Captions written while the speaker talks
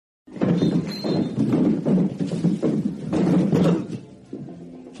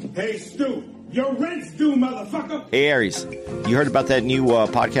Hey, Stu, your rent's due, motherfucker. Hey, Aries, you heard about that new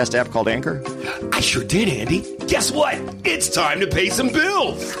podcast app called Anchor? I sure did, Andy. Guess what? It's time to pay some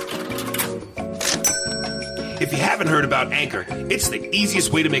bills. If you haven't heard about Anchor, it's the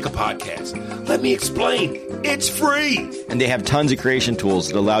easiest way to make a podcast. Let me explain. It's free. And they have tons of creation tools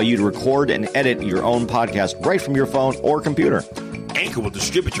that allow you to record and edit your own podcast right from your phone or computer. Anchor will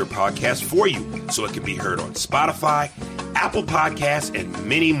distribute your podcast for you so it can be heard on Spotify, Apple Podcasts, and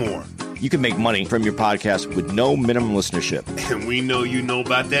many more. You can make money from your podcast with no minimum listenership. And we know you know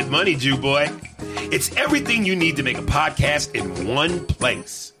about that money, Jew boy. It's everything you need to make a podcast in one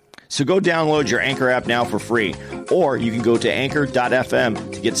place. So go download your Anchor app now for free, or you can go to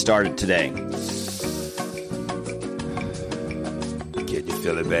anchor.fm to get started today. Can you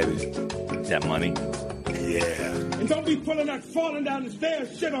feel it, baby? Is that money? Yeah. And don't be pulling that falling down the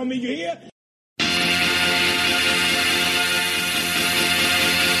stairs shit on me, you hear?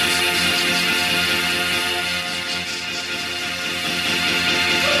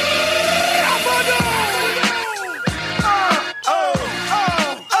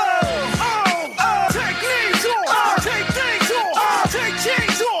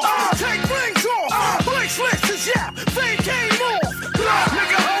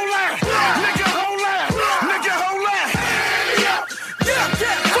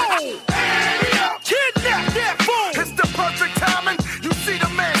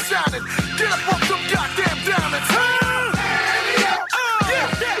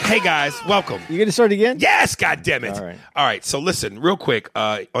 Hey guys, welcome. You gonna start again? Yes, goddammit. All right. So listen, real quick.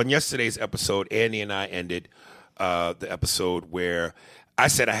 On yesterday's episode, Andy and I ended the episode where I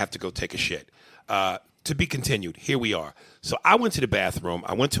said I have to go take a shit. To be continued. Here we are. So I went to the bathroom.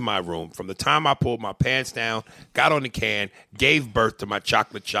 I went to my room. From the time I pulled my pants down, got on the can, gave birth to my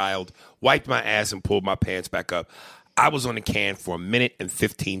chocolate child, wiped my ass, and pulled my pants back up, I was on the can for 1 minute and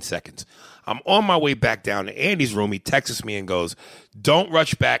 15 seconds. I'm on my way back down to Andy's room. He texts me and goes, "Don't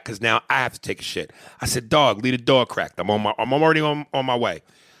rush back because now I have to take a shit." I said, "Dog, leave the door cracked. I'm already on my way."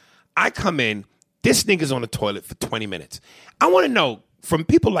 I come in. This nigga's on the toilet for 20 minutes. I want to know from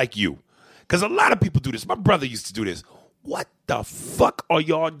people like you, because a lot of people do this. My brother used to do this. What the fuck are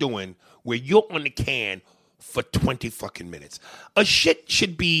y'all doing where you're on the can for 20 fucking minutes? A shit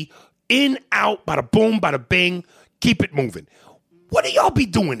should be in, out, bada boom, bada bing. Keep it moving. What do y'all be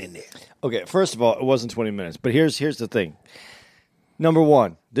doing in there? Okay, first of all, it wasn't 20 minutes, but here's the thing. Number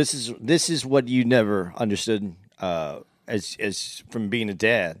one, this is what you never understood as from being a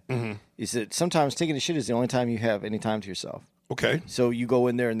dad. Mm-hmm. Is that sometimes taking a shit is the only time you have any time to yourself. Okay. So you go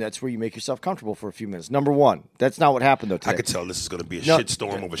in there, and that's where you make yourself comfortable for a few minutes. Number one, that's not what happened, though, today. I could tell this is going to be a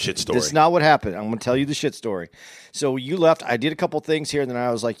shitstorm of a shit story. That's not what happened. I'm going to tell you the shit story. So you left. I did a couple things here, and then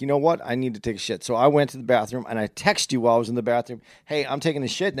I was like, you know what? I need to take a shit. So I went to the bathroom, and I texted you while I was in the bathroom, "Hey, I'm taking a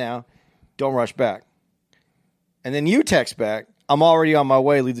shit now. Don't rush back." And then you text back, "I'm already on my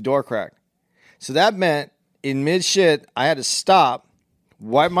way. Leave the door cracked." So that meant in mid-shit, I had to stop,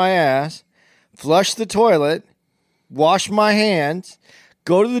 wipe my ass, flush the toilet, wash my hands,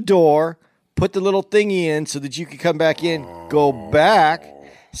 go to the door, put the little thingy in so that you could come back in, go back,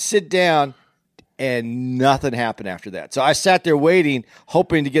 sit down, and nothing happened after that. So I sat there waiting,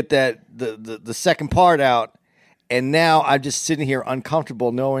 hoping to get the second part out, and now I'm just sitting here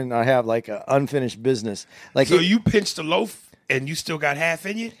uncomfortable knowing I have like an unfinished business. Like, so you pinched the loaf and you still got half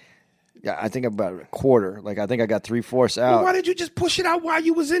in you? Yeah, I think about a quarter. Like I think I got 3/4 out. Well, why did you just push it out while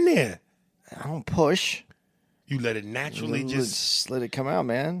you was in there? I don't push. You let it naturally just let it come out,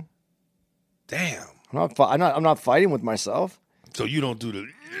 man. Damn. I'm not fighting with myself. So you don't do the.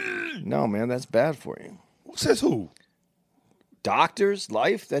 No, man, that's bad for you. Who says who? Doctors,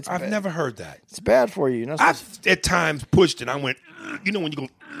 life. That's I've bad. never heard that. It's bad for you. I've at times pushed and I went. You know when you go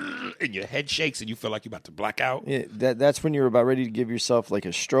and your head shakes and you feel like you're about to black out. Yeah, that's when you're about ready to give yourself like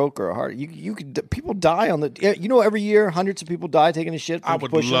a stroke or a heart. You could people die on the. You know, every year hundreds of people die taking a shit. I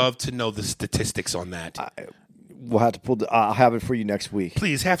would love to know the statistics on that. We'll have to pull. I'll have it for you next week.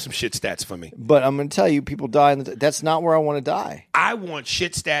 Please have some shit stats for me. But I'm going to tell you, people die. That's not where I want to die. I want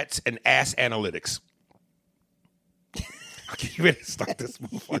shit stats and ass analytics. Okay, you ready to start this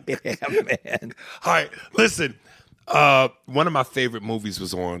motherfucker? Yeah, man. All right, listen. One of my favorite movies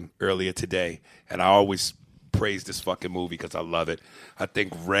was on earlier today, and I always praise this fucking movie because I love it. I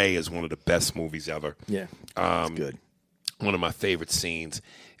think Ray is one of the best movies ever. Yeah, it's good. One of my favorite scenes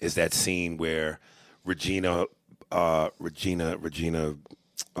is that scene where Regina. Oh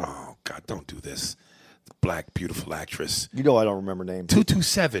God, don't do this. The black, beautiful actress. You know I don't remember names.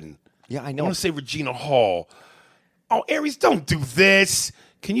 227. Yeah, I know. I want to say Regina Hall. Oh, Aries, don't do this.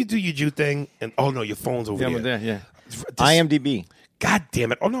 Can you do your Jew thing? And oh no, your phone's over there. Yeah. IMDb. God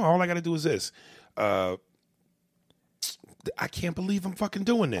damn it. Oh, no, all I got to do is this. I can't believe I'm fucking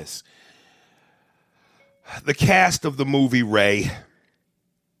doing this. The cast of the movie Ray.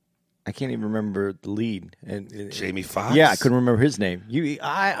 I can't even remember the lead. Jamie Foxx. Yeah, I couldn't remember his name.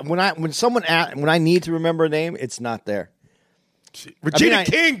 When I need to remember a name, it's not there. Regina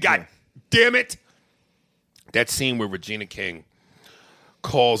King, God damn it. That scene where Regina King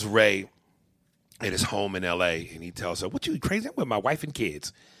calls Ray at his home in L.A. and he tells her, "What, you crazy? I'm with my wife and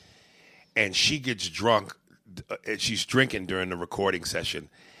kids." And she gets drunk. And she's drinking during the recording session.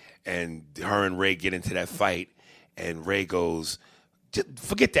 And her and Ray get into that fight. And Ray goes,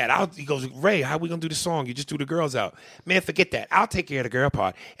 "Forget that." He goes, "Ray, how we going to do the song? You just do the girls out." "Man, forget that. I'll take care of the girl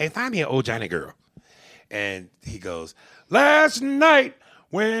part. And find me an old Johnny girl." And he goes, "Last night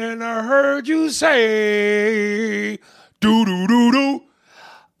when I heard you say, do-do-do-do,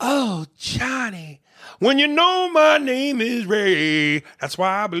 oh, Johnny, when you know my name is Ray, that's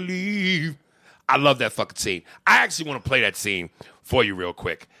why I believe." I love that fucking scene. I actually want to play that scene for you real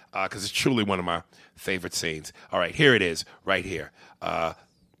quick because it's truly one of my favorite scenes. All right, here it is right here.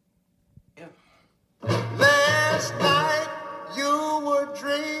 Last night you were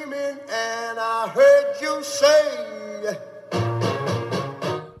dreaming and I heard you say,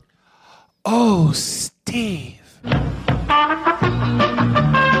 "Oh, Steve."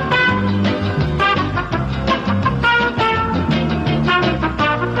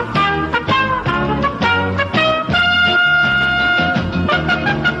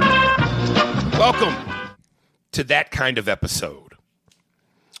 Welcome to that kind of episode.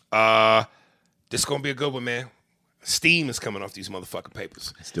 This is going to be a good one, man. Steam is coming off these motherfucking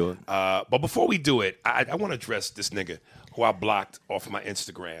papers. Let's do it. But before we do it, I want to address this nigga who I blocked off my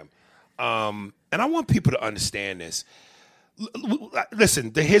Instagram. And I want people to understand this.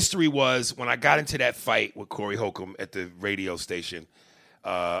 Listen, the history was when I got into that fight with Corey Holcomb at the radio station,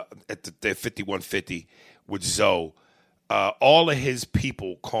 at the 5150 with Zoe, all of his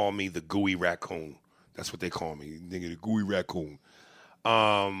people call me the gooey raccoon. That's what they call me, nigga, the gooey raccoon.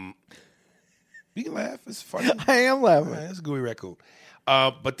 You can laugh. It's funny. I am laughing. That's a gooey raccoon.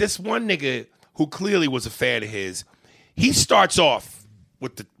 But this one nigga who clearly was a fan of his, he starts off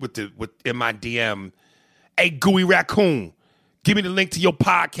with in my DM, "Hey, gooey raccoon, give me the link to your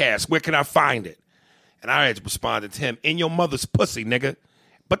podcast. Where can I find it?" And I had responded to him, "In your mother's pussy, nigga."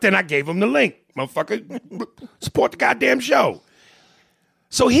 But then I gave him the link. Motherfucker, support the goddamn show.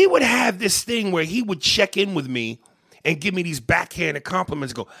 So he would have this thing where he would check in with me and give me these backhanded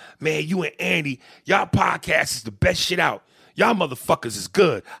compliments and go, "Man, you and Andy, y'all podcast is the best shit out. Y'all motherfuckers is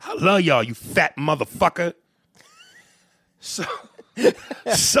good. I love y'all, you fat motherfucker." So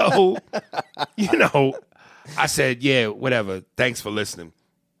you know, I said, "Yeah, whatever. Thanks for listening."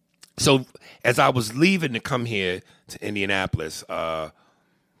 So as I was leaving to come here to Indianapolis, I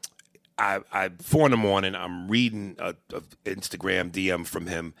 4 a.m, I'm reading a Instagram DM from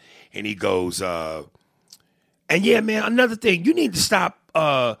him, and he goes, "And yeah, man, another thing, you need to stop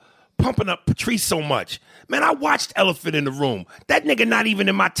pumping up Patrice so much. Man, I watched Elephant in the Room. That nigga not even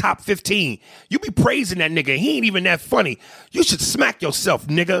in my top 15. You be praising that nigga. He ain't even that funny. You should smack yourself,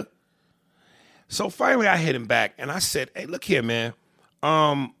 nigga." So finally I hit him back, and I said, "Hey, look here, man.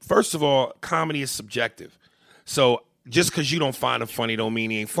 First of all, comedy is subjective. So just because you don't find him funny don't mean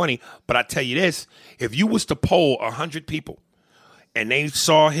he ain't funny. But I tell you this, if you was to poll 100 people and they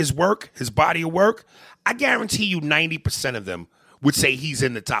saw his work, his body of work, I guarantee you 90% of them would say he's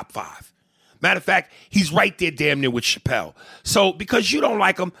in the top 5. Matter of fact, he's right there damn near with Chappelle. So because you don't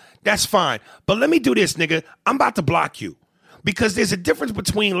like him, that's fine. But let me do this, nigga. I'm about to block you. Because there's a difference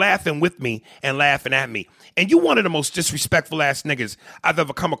between laughing with me and laughing at me. And you one of the most disrespectful ass niggas I've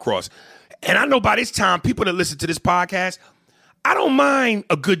ever come across. And I know by this time, people that listen to this podcast, I don't mind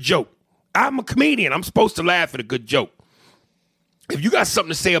a good joke. I'm a comedian. I'm supposed to laugh at a good joke. If you got something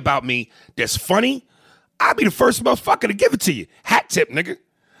to say about me that's funny, I'll be the first motherfucker to give it to you. Hat tip, nigga.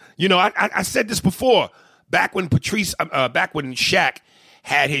 You know, I said this before. Back when Shaq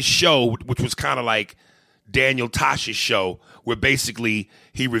had his show, which was kind of like Daniel Tosh's show, where basically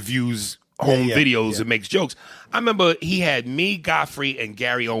he reviews home videos and makes jokes. I remember he had me, Godfrey, and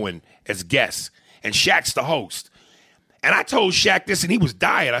Gary Owen as guests, and Shaq's the host. And I told Shaq this, and he was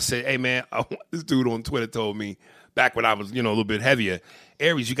dying. I said, "Hey, man, this dude on Twitter told me back when I was, a little bit heavier,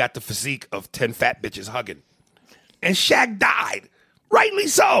 Aries, you got the physique of 10 fat bitches hugging." And Shaq died. Rightly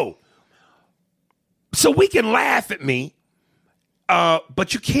so. So we can laugh at me,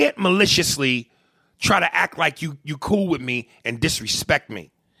 but you can't maliciously try to act like you cool with me and disrespect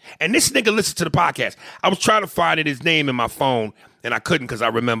me. And this nigga listened to the podcast. I was trying to find his name in my phone, and I couldn't because I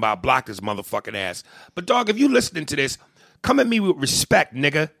remember I blocked his motherfucking ass. But, dog, if you listening to this, Come at me with respect,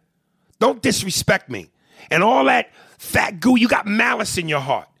 nigga. Don't disrespect me. And all that fat goo, you got malice in your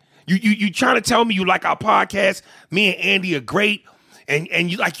heart. You trying to tell me you like our podcast? Me and Andy are great, and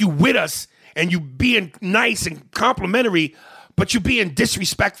you with us, and you being nice and complimentary, but you being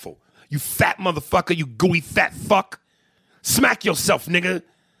disrespectful. You fat motherfucker, you gooey fat fuck. Smack yourself, nigga.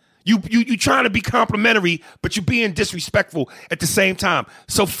 You trying to be complimentary, but you being disrespectful at the same time.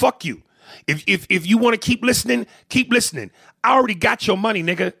 So fuck you. If you want to keep listening, keep listening. I already got your money,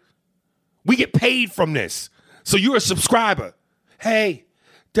 nigga. We get paid from this. So you're a subscriber. Hey,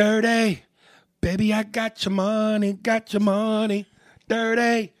 Dirty, baby, I got your money, Dirty.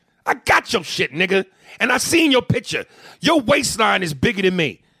 I got your shit, nigga. And I seen your picture. Your waistline is bigger than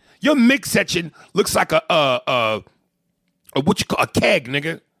me. Your midsection looks like a keg,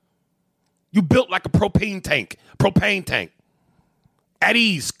 nigga. You built like a propane tank. At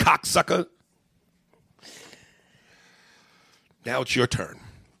ease, cocksucker. Now it's your turn.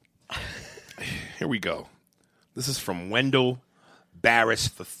 Here we go. This is from Wendell Barris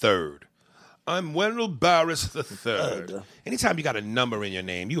III. I'm Wendell Barris III. Anytime you got a number in your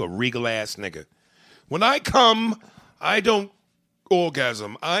name, you a regal ass nigga. When I come, I don't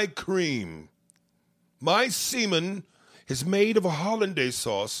orgasm, I cream. My semen is made of a hollandaise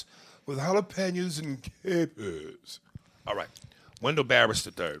sauce with jalapenos and capers. All right, Wendell Barris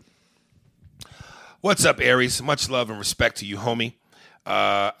III. What's up, Aries? Much love and respect to you, homie.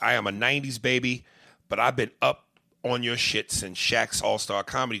 I am a 90s baby, but I've been up on your shit since Shaq's All-Star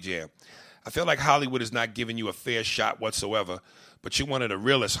Comedy Jam. I feel like Hollywood is not giving you a fair shot whatsoever, but you're one of the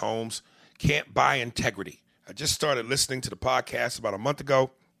realest, Holmes. Can't buy integrity. I just started listening to the podcast about a month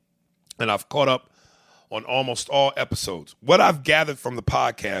ago, and I've caught up on almost all episodes. What I've gathered from the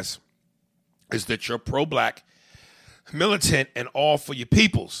podcast is that you're pro-black, militant, and all for your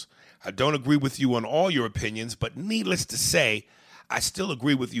peoples. I don't agree with you on all your opinions, but needless to say, I still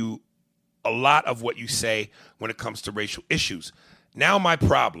agree with you a lot of what you say when it comes to racial issues. Now my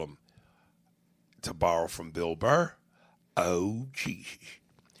problem, to borrow from Bill Burr, oh gee,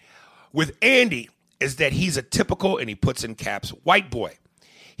 with Andy is that he's a typical, and he puts in caps, white boy.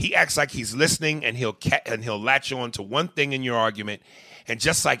 He acts like he's listening, and he'll latch on to one thing in your argument, and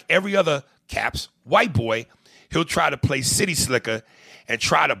just like every other caps white boy, he'll try to play city slicker and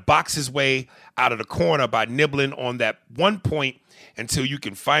try to box his way out of the corner by nibbling on that one point until you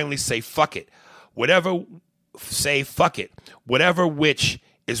can finally say fuck it. Say fuck it. Whatever, which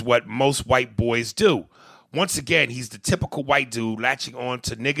is what most white boys do. Once again, he's the typical white dude latching on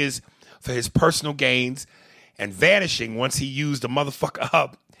to niggas for his personal gains and vanishing once he used the motherfucker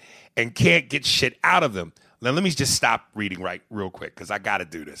up and can't get shit out of them. Now, let me just stop reading real quick because I got to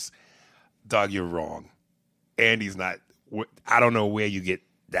do this. Dog, you're wrong. Andy's not. I don't know where you get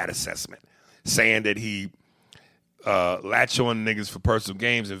that assessment. Saying that he latch on niggas for personal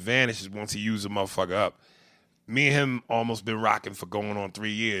games and vanishes once he used the motherfucker up. Me and him almost been rocking for going on 3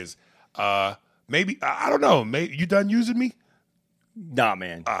 years. Maybe, I don't know. Maybe you done using me? Nah,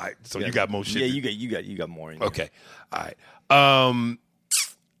 man. All right. So you got more shit. Yeah, you got more in there. Okay. All right.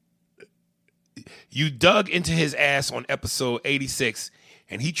 You dug into his ass on episode 86,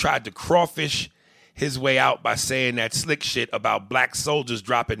 and he tried to crawfish his way out by saying that slick shit about black soldiers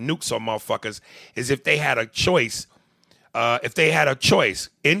dropping nukes on motherfuckers as if they had a choice.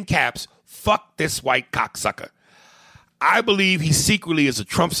 In caps, fuck this white cocksucker. I believe he secretly is a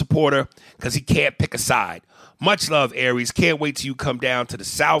Trump supporter because he can't pick a side. Much love, Aries. Can't wait till you come down to the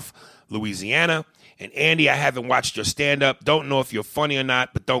South, Louisiana. And Andy, I haven't watched your stand-up. Don't know if you're funny or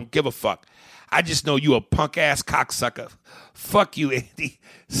not, but don't give a fuck. I just know you a punk-ass cocksucker. Fuck you, Andy.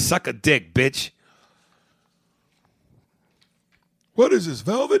 Suck a dick, bitch. What is this,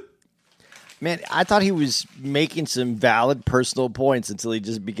 Velvet? Man, I thought he was making some valid personal points until he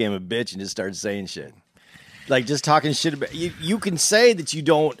just became a bitch and just started saying shit. Like, just talking shit about you. You can say that you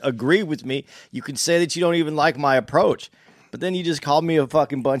don't agree with me. You can say that you don't even like my approach. But then you just called me a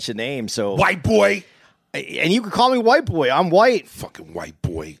fucking bunch of names. So white boy. And you can call me white boy. I'm white. Fucking white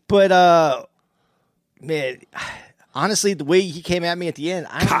boy. But, man, honestly, the way he came at me at the end,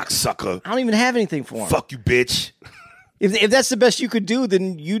 cocksucker. I don't even have anything for him. Fuck you, bitch. If that's the best you could do,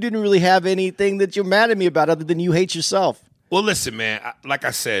 then you didn't really have anything that you're mad at me about other than you hate yourself. Well, listen, man. Like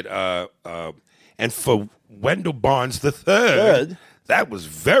I said, and for Wendell Barnes III, that was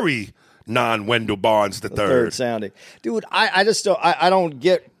very non-Wendell Barnes III. Third sounding. Dude, I just don't, I don't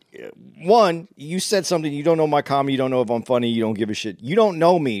get, one, you said something, you don't know my comedy, you don't know if I'm funny, you don't give a shit. You don't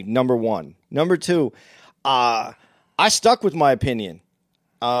know me, number one. Number two, I stuck with my opinion.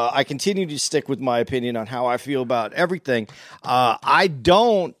 I continue to stick with my opinion on how I feel about everything. I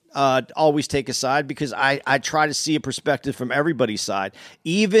don't always take a side because I try to see a perspective from everybody's side,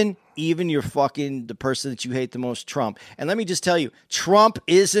 even you're fucking the person that you hate the most, Trump. And let me just tell you, Trump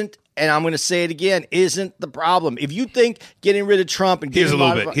isn't, and I'm going to say it again, isn't the problem. If you think getting rid of Trump and Here's a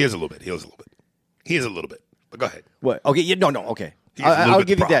little bit. But go ahead. What? Okay, okay. I'll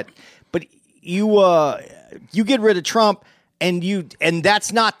give you that. But you get rid of Trump, and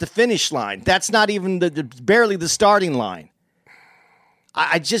that's not the finish line. That's not even barely the starting line.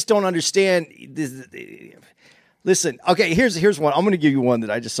 I just don't understand. Listen, okay, here's one. I'm going to give you one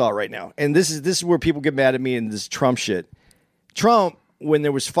that I just saw right now, and this is where people get mad at me and this Trump shit. Trump, when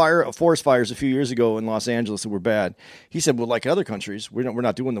there was forest fires a few years ago in Los Angeles that were bad, he said, "Well, like other countries, we're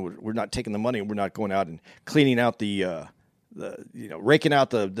not taking the money, we're not going out and cleaning out the raking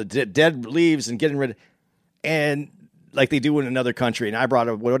out the dead leaves and getting rid of, and like they do in another country." And I brought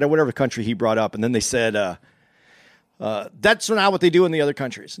up whatever country he brought up, and then they said, "That's not what they do in the other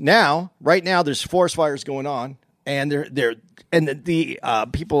countries." Right now, there's forest fires going on, and the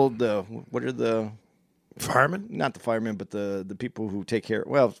people, what are the firemen? Not the firemen, but the people who take care.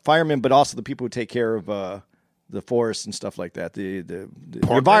 Well, firemen, but also the people who take care of the forests and stuff like that. The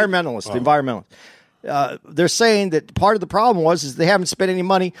environmentalists. The environmentalists. They're saying that part of the problem is they haven't spent any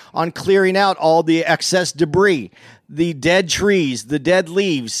money on clearing out all the excess debris, the dead trees, the dead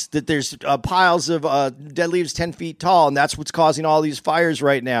leaves, that there's piles of dead leaves 10 feet tall, and that's what's causing all these fires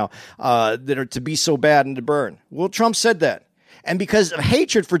right now that are to be so bad and to burn. Well, Trump said that. And because of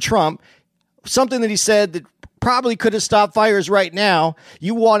hatred for Trump, something that he said that probably could have stopped fires right now,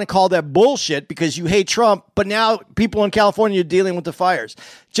 you want to call that bullshit because you hate Trump, but now people in California are dealing with the fires.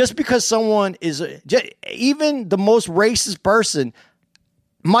 Just because someone is, even the most racist person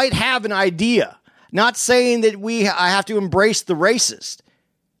might have an idea, not saying that I have to embrace the racist,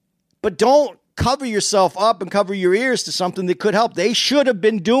 but don't cover yourself up and cover your ears to something that could help. They should have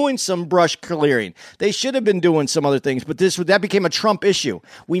been doing some brush clearing. They should have been doing some other things, but that became a Trump issue.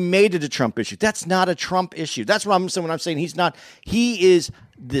 We made it a Trump issue. That's not a Trump issue. That's what I'm saying when I'm saying he's not. He is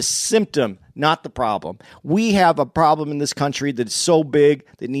the symptom, not the problem. We have a problem in this country that's so big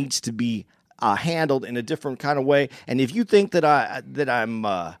that needs to be handled in a different kind of way. And if you think that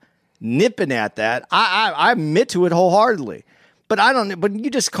I'm nipping at that, I admit to it wholeheartedly. But I don't. But you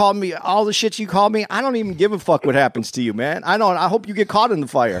just called me all the shit you called me. I don't even give a fuck what happens to you, man. I don't. I hope you get caught in the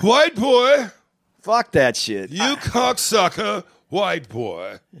fire. White boy. Fuck that shit. You cocksucker, white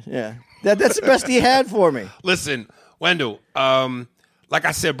boy. Yeah, that's the best he had for me. Listen, Wendell. Like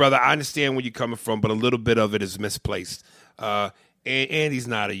I said, brother, I understand where you're coming from, but a little bit of it is misplaced. And he's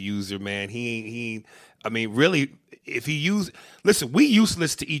not a user, man. He. I mean, really, if he listen, we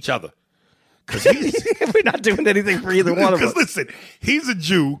useless to each other. We're not doing anything for either one of us. Because listen, he's a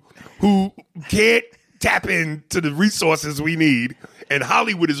Jew who can't tap into the resources we need, and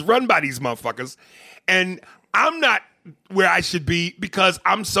Hollywood is run by these motherfuckers. And I'm not where I should be because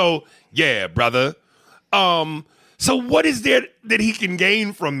I'm so, yeah, brother. So what is there that he can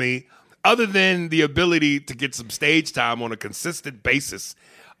gain from me other than the ability to get some stage time on a consistent basis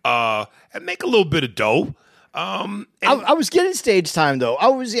and make a little bit of dough? I was getting stage time though.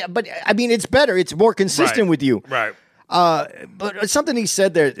 But I mean, it's better. It's more consistent with you. Right. But something he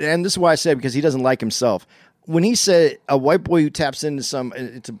said there, and this is why I said because he doesn't like himself. When he said a white boy who taps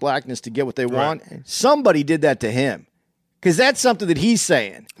into blackness to get what they want, somebody did that to him. Because that's something that he's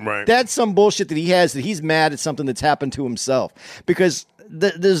saying. Right. That's some bullshit that he has, that he's mad at something that's happened to himself. Because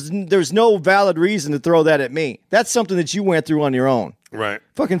there's no valid reason to throw that at me. That's something that you went through on your own. Right.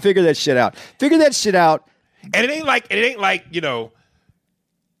 Fucking figure that shit out. Figure that shit out. And it ain't like, you know,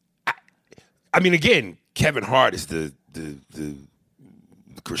 I mean, again, Kevin Hart is the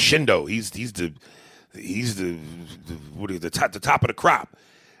crescendo. He's the top of the crop.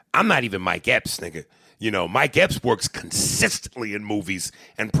 I'm not even Mike Epps, nigga. You know, Mike Epps works consistently in movies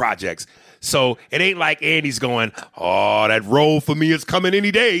and projects. So it ain't like Andy's going, oh, that role for me is coming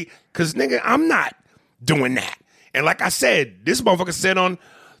any day. Because, nigga, I'm not doing that. And like I said, this motherfucker said on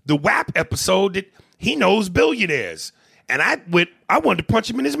the WAP episode that he knows billionaires. And I wanted to punch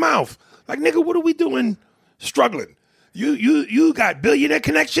him in his mouth. Like, nigga, what are we doing struggling? You got billionaire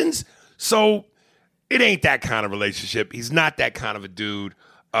connections? So it ain't that kind of relationship. He's not that kind of a dude.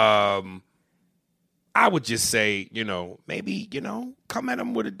 I would just say, you know, maybe, you know, come at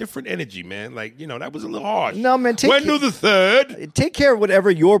him with a different energy, man. Like, you know, that was a little harsh. No, man, Wendell the Third. Take care of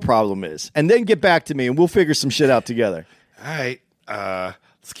whatever your problem is, and then get back to me, and we'll figure some shit out together. All right.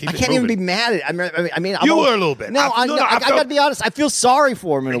 Let's keep it I can't moving. even be mad at it. I mean, you were a little bit. No, I got to be honest. I feel sorry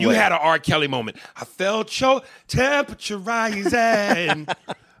for him in a way. You had an R. Kelly moment. I felt your temperature rising.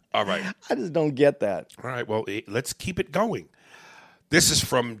 All right. I just don't get that. All right. Well, let's keep it going. This is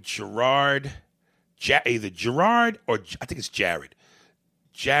from Gerard, either Gerard or I think it's Jared.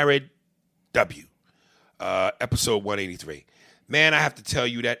 Jared W. Episode 183. Man, I have to tell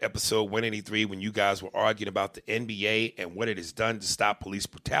you that episode 183, when you guys were arguing about the NBA and what it has done to stop police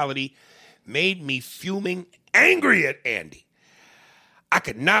brutality, made me fuming angry at Andy. I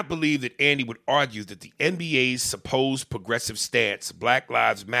could not believe that Andy would argue that the NBA's supposed progressive stance, Black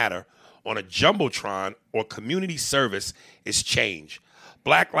Lives Matter, on a jumbotron or community service is change.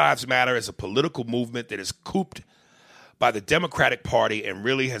 Black Lives Matter is a political movement that is cooped by the Democratic Party and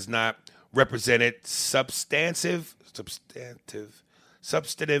really has not represented substantive,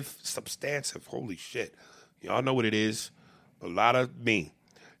 holy shit. Y'all know what it is. A lot of me.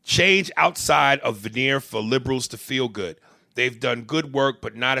 Change outside of veneer for liberals to feel good. They've done good work,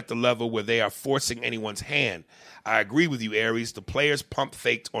 but not at the level where they are forcing anyone's hand. I agree with you, Aries. The players pump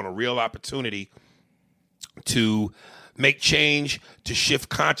faked on a real opportunity to make change, to shift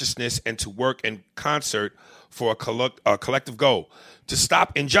consciousness, and to work in concert for a collective goal, to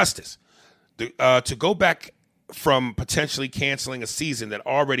stop injustice, to go back from potentially canceling a season that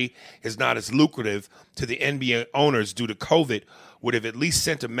already is not as lucrative to the NBA owners due to COVID would have at least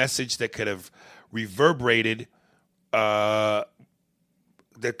sent a message that could have reverberated.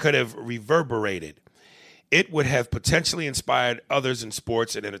 It would have potentially inspired others in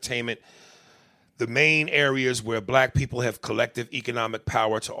sports and entertainment, the main areas where black people have collective economic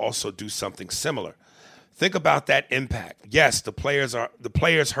power, to also do something similar. Think about that impact. Yes, the players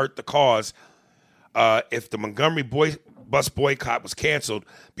hurt the cause. If the Montgomery bus boycott was canceled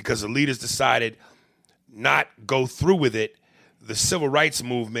because the leaders decided not go through with it, the civil rights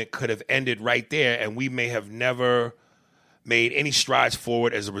movement could have ended right there, and we may have never made any strides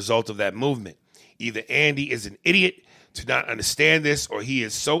forward as a result of that movement. Either Andy is an idiot to not understand this, or he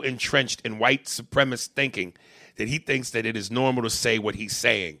is so entrenched in white supremacist thinking that he thinks that it is normal to say what he's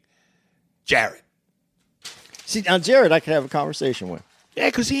saying. Jared. See, now Jared I could have a conversation with. Yeah,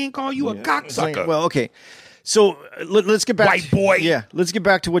 because he ain't call you a cocksucker. Well, okay. So let's get back. White boy. Yeah, let's get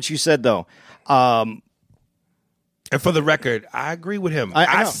back to what you said, though. And for the record, I agree with him.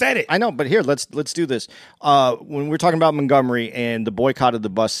 I said it. I know, but here, let's do this. When we're talking about Montgomery and the boycott of the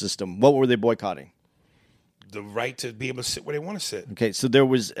bus system, what were they boycotting? The right to be able to sit where they want to sit. Okay, so there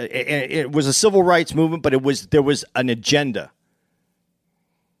was it was a civil rights movement, but there was an agenda.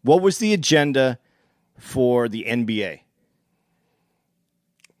 What was the agenda for the NBA?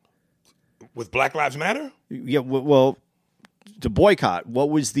 With Black Lives Matter? Yeah, well, to boycott, what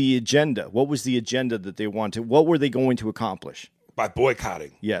was the agenda? What was the agenda that they wanted? What were they going to accomplish? By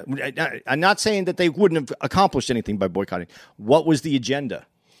boycotting. Yeah, I'm not saying that they wouldn't have accomplished anything by boycotting. What was the agenda?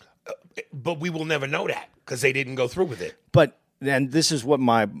 But we will never know that because they didn't go through with it. But then this is what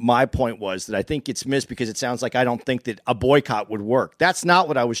my point was, that I think it's missed because it sounds like I don't think that a boycott would work. That's not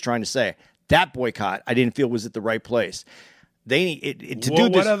what I was trying to say. That boycott, I didn't feel was at the right place. They need to do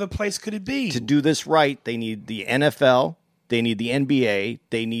this. What other place could it be? To do this right, they need the NFL. They need the NBA.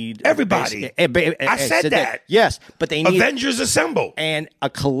 They need everybody. I said that. Yes, but they need Avengers Assemble and a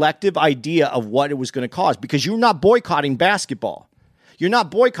collective idea of what it was going to cause. Because you're not boycotting basketball. You're not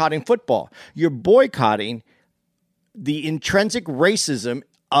boycotting football. You're boycotting the intrinsic racism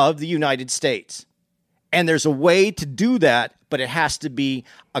of the United States. And there's a way to do that, but it has to be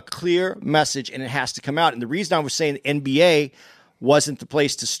a clear message and it has to come out. And the reason I was saying the NBA wasn't the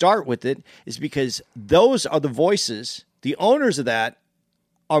place to start with it is because those are the voices. The owners of that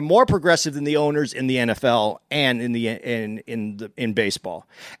are more progressive than the owners in the NFL and in baseball.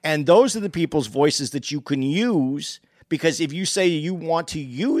 And those are the people's voices that you can use, because if you say you want to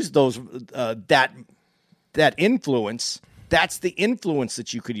use those that influence, that's the influence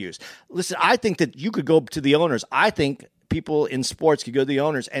that you could use. Listen, I think that you could go to the owners. I think people in sports could go to the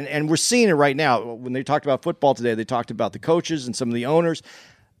owners, and we're seeing it right now. When they talked about football today, they talked about the coaches and some of the owners.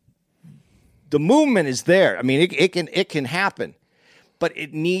 The movement is there. I mean, it can happen, but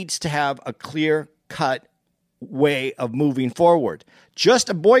it needs to have a clear-cut way of moving forward. Just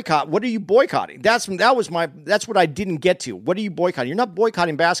a boycott. What are you boycotting? That's what I didn't get to. What are you boycotting? You're not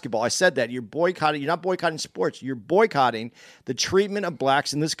boycotting basketball. I said that. You're not boycotting sports. You're boycotting the treatment of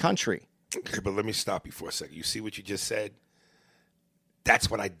blacks in this country. Okay, but let me stop you for a second. You see what you just said?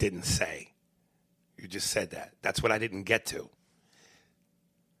 That's what I didn't say. You just said that. That's what I didn't get to.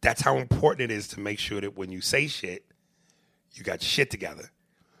 That's how important it is to make sure that when you say shit, you got shit together.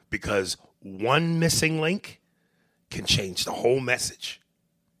 Because one missing link can change the whole message.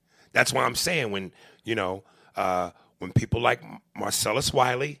 That's why I'm saying when people like Marcellus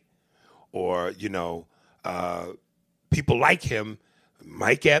Wiley or, people like him,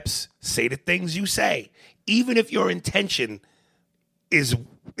 Mike Epps, say the things you say, even if your intention is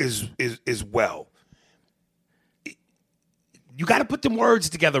well. You got to put them words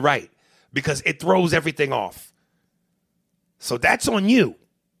together right because it throws everything off. So that's on you.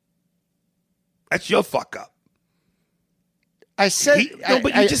 That's your fuck up. I said,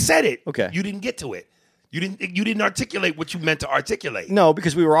 but you just said it. Okay. You didn't get to it. You didn't articulate what you meant to articulate. No,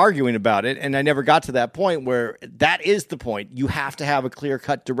 because we were arguing about it, and I never got to that point where that is the point. You have to have a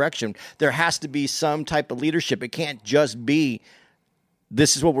clear-cut direction. There has to be some type of leadership. It can't just be,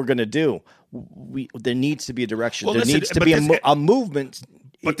 this is what we're going to do. There needs to be a direction. Well, there needs to be a movement.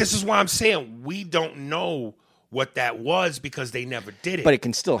 But this is why I'm saying we don't know what that was because they never did it. But it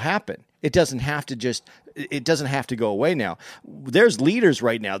can still happen. It doesn't have to go away now. There's leaders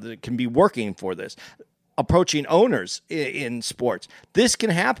right now that can be working for this, approaching owners in sports. This can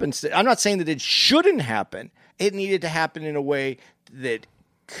happen. I'm not saying that it shouldn't happen. It needed to happen in a way that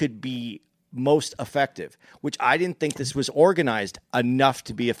could be most effective, which I didn't think this was organized enough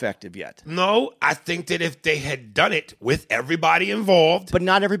to be effective yet. No, I think that if they had done it with everybody involved. But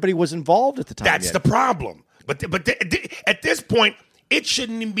not everybody was involved at the time. That's yet. the problem. But at this point, it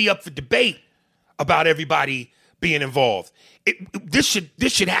shouldn't even be up for debate about everybody being involved. This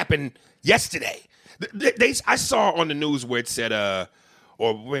should happen yesterday. I saw on the news where it said,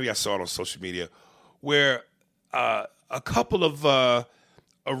 or maybe I saw it on social media, where a couple of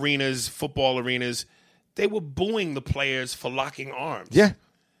arenas, football arenas, they were booing the players for locking arms. Yeah.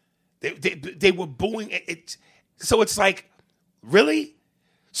 They were booing it. So it's like, really?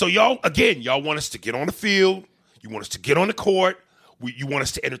 So y'all want us to get on the field. You want us to get on the court. You want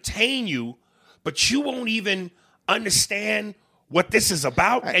us to entertain you, but you won't even understand what this is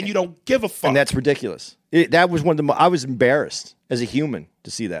about, and you don't give a fuck. And that's ridiculous. That was one of the. I was embarrassed as a human to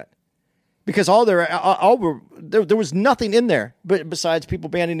see that, because there was nothing in there, but besides people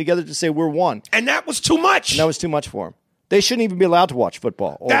banding together to say we're one, and that was too much. And that was too much for them. They shouldn't even be allowed to watch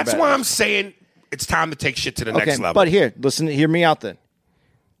football. That's why I'm saying it's time to take shit to the next level. But hear me out then.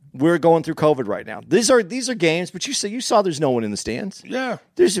 We're going through COVID right now. These are games, but you saw there's no one in the stands. Yeah.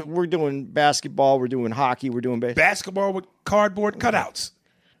 We're doing basketball, we're doing hockey, we're doing basketball with cardboard cutouts.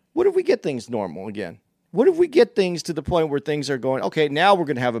 What if we get things normal again? What if we get things to the point where things are going, okay, now we're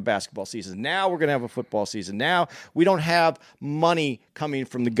going to have a basketball season. Now we're going to have a football season. Now we don't have money coming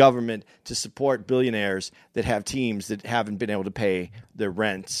from the government to support billionaires that have teams that haven't been able to pay their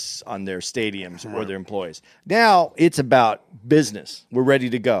rents on their stadiums or their employees. Now it's about business. We're ready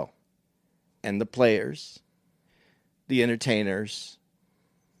to go. And the players, the entertainers,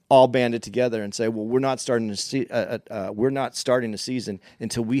 all banded together and say, well, we're not starting a season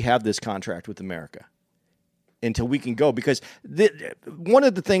until we have this contract with America. Until we can go. Because one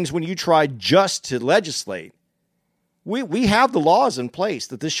of the things when you try just to legislate, we have the laws in place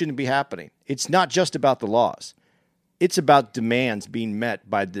that this shouldn't be happening. It's not just about the laws. It's about demands being met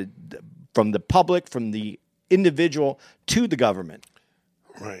by from the public, from the individual to the government.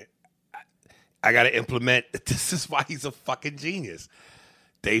 Right. I got to implement. This is why he's a fucking genius.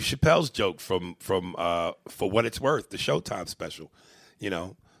 Dave Chappelle's joke from For What It's Worth, the Showtime special,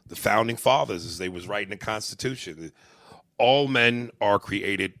 the founding fathers, as they was writing the Constitution, all men are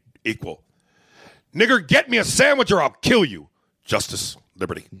created equal. Nigger, get me a sandwich or I'll kill you. Justice,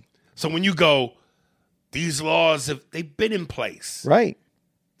 liberty. So when you go, these laws they've been in place. Right.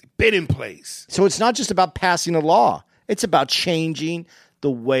 They've been in place. So it's not just about passing a law. It's about changing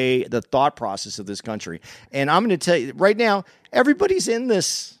the thought process of this country. And I'm going to tell you right now, everybody's in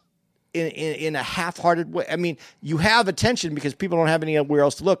this in a half-hearted way. I mean, you have attention because people don't have anywhere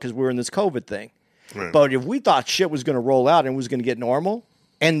else to look because we're in this COVID thing. Right. But if we thought shit was going to roll out and was going to get normal,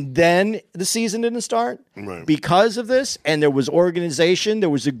 and then the season didn't start because of this, and there was organization, there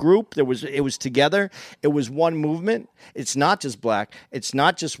was a group, it was together, it was one movement. It's not just black, it's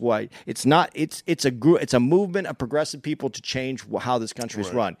not just white, it's a group, it's a movement of progressive people to change how this country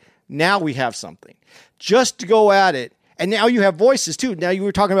is run. Now we have something. Just to go at it. And now you have voices too. Now you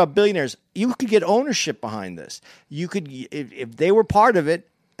were talking about billionaires. You could get ownership behind this. You could, if they were part of it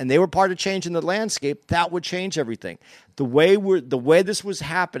and they were part of changing the landscape, that would change everything. The way this was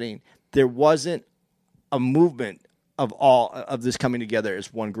happening, there wasn't a movement of all of this coming together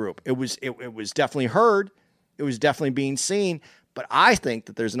as one group. It was definitely heard. It was definitely being seen. But I think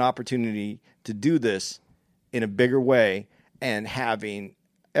that there's an opportunity to do this in a bigger way and having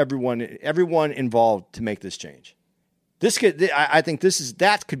everyone involved to make this change. I think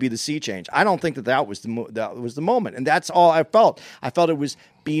that could be the sea change. I don't think that was the moment, and that's all I felt. I felt it was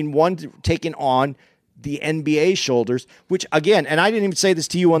being taken on the NBA shoulders, which again, and I didn't even say this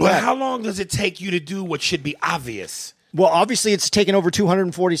to you on that. But how long does it take you to do what should be obvious? Well, obviously, it's taken over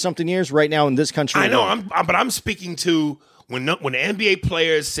 240 something years right now in this country. I know, but I'm speaking to when the NBA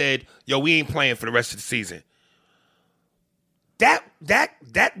players said, "Yo, we ain't playing for the rest of the season," that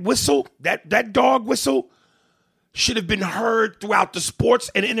whistle, that dog whistle, should have been heard throughout the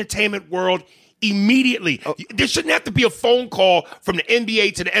sports and entertainment world immediately. Oh. There shouldn't have to be a phone call from the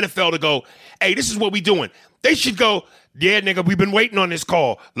NBA to the NFL to go, "Hey, this is what we doing." They should go, "Yeah, nigga, we've been waiting on this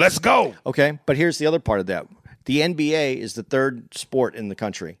call. Let's go." Okay, but here's the other part of that. The NBA is the third sport in the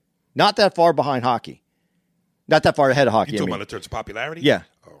country. Not that far behind hockey. Not that far ahead of hockey. You talking about in terms of popularity? Yeah.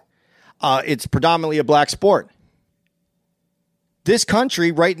 Oh. It's predominantly a black sport. This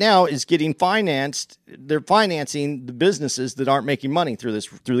country right now is getting financed. They're financing the businesses that aren't making money through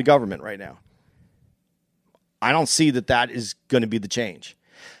the government right now. I don't see that is going to be the change.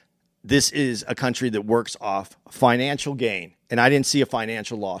 This is a country that works off financial gain, and I didn't see a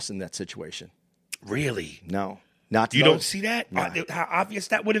financial loss in that situation. Really? No, not. You don't see that? No. How obvious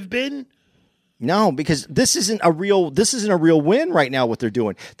that would have been? No, because this isn't a real win right now. What they're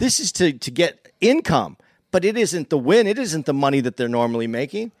doing, this is to get income, but it isn't the win. It isn't the money that they're normally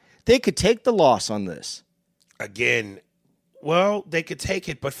making. They could take the loss on this. Again, well, they could take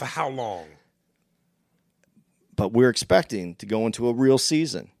it, but for how long? But we're expecting to go into a real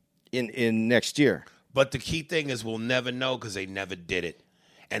season in next year. But the key thing is we'll never know because they never did it.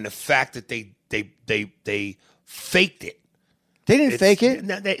 And the fact that they faked it. They didn't fake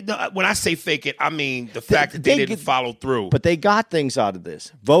it. When I say fake it, I mean the fact that they didn't follow through. But they got things out of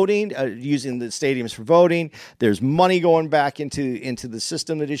this. Voting, using the stadiums for voting. There's money going back into the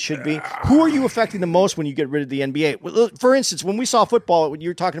system that it should be. Who are you affecting the most when you get rid of the NBA? For instance, when we saw football, when you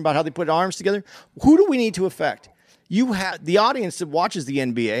were talking about how they put arms together, who do we need to affect? You have the audience that watches the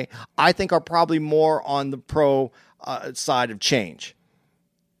NBA, I think, are probably more on the pro side of change.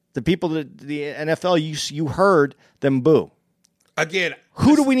 The people that the NFL, you heard them boo. Again,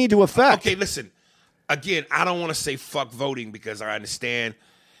 who do we need to affect? Okay, listen. Again, I don't want to say fuck voting because I understand,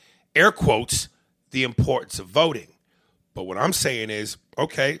 air quotes, the importance of voting. But what I'm saying is,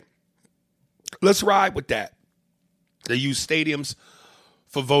 okay, let's ride with that. They use stadiums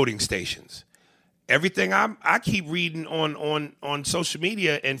for voting stations. Everything I keep reading on social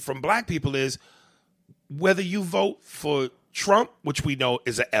media and from black people is whether you vote for Trump, which we know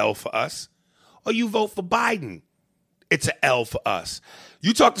is an L for us, or you vote for Biden, it's an L for us.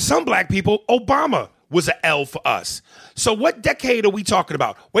 You talk to some black people, Obama was an L for us. So what decade are we talking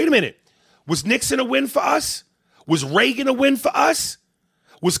about? Wait a minute. Was Nixon a win for us? Was Reagan a win for us?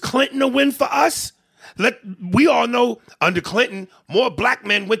 Was Clinton a win for us? We all know under Clinton, more black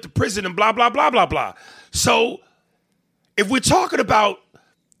men went to prison and blah, blah, blah, blah, blah. So if we're talking about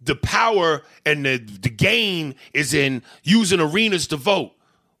the power and the gain is in using arenas to vote,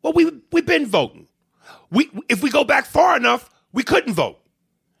 well, we've been voting. If we go back far enough, we couldn't vote.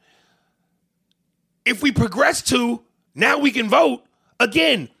 If we progress to now we can vote,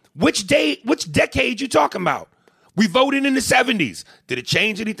 again, which decade you talking about? We voted in the 70s. Did it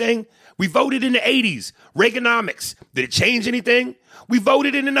change anything? We voted in the 80s. Reaganomics. Did it change anything? We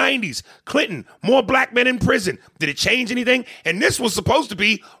voted in the 90s. Clinton, more black men in prison. Did it change anything? And this was supposed to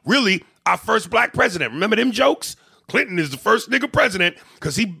be really our first black president. Remember them jokes? Clinton is the first nigga president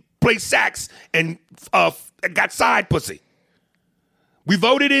because he played sax and got side pussy. We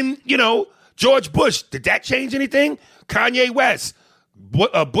voted in, George Bush. Did that change anything? Kanye West.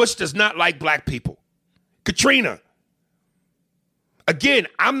 Bush does not like black people. Katrina. Again,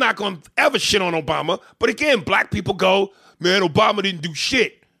 I'm not going to ever shit on Obama, but again, black people go, man, Obama didn't do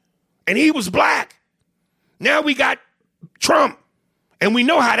shit. And he was black. Now we got Trump, and we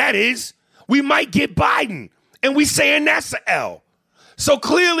know how that is. We might get Biden, and we saying that's a L. So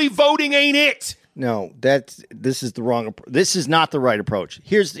clearly voting ain't it. No, this is the wrong. This is not the right approach.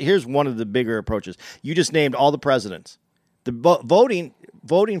 Here's one of the bigger approaches. You just named all the presidents. The voting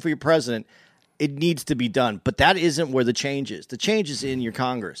for your president, it needs to be done, but that isn't where the change is. The change is in your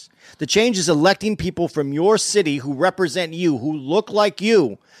Congress. The change is electing people from your city who represent you, who look like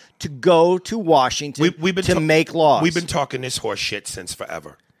you, to go to Washington to make laws. We've been talking this horse shit since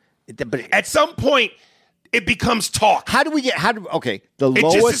forever. But at some point, it becomes talk. The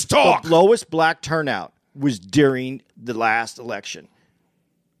lowest black turnout was during the last election.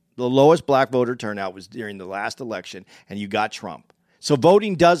 The lowest black voter turnout was during the last election, and you got Trump. So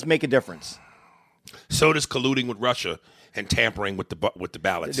voting does make a difference. So does colluding with Russia and tampering with the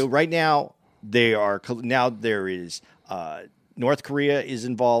ballots. Right now, there is North Korea is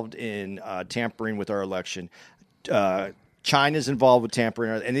involved in tampering with our election. China's involved with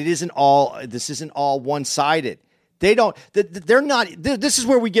tampering, and this isn't all one-sided. They're not. This is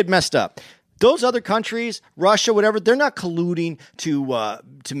where we get messed up. Those other countries, Russia, whatever, they're not colluding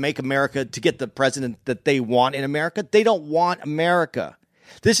to make America, to get the president that they want in America. They don't want America.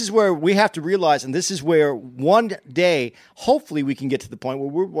 This is where we have to realize, and this is where one day, hopefully we can get to the point where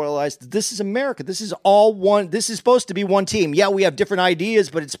we realize that this is America. This is all one. This is supposed to be one team. Yeah, we have different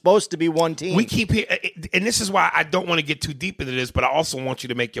ideas, but it's supposed to be one team. We keep here, and this is why I don't want to get too deep into this, but I also want you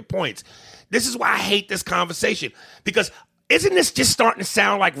to make your points. This is why I hate this conversation, because isn't this just starting to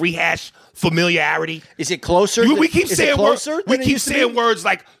sound like rehash familiarity? Is it closer? We keep saying saying words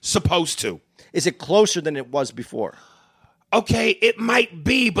like supposed to. Is it closer than it was before? Okay, it might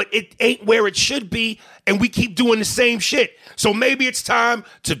be, but it ain't where it should be, and we keep doing the same shit. So maybe it's time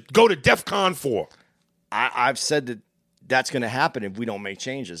to go to DEFCON 4. I've said that that's going to happen if we don't make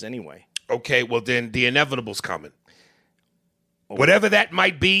changes anyway. Okay, well then the inevitable's coming. Whatever that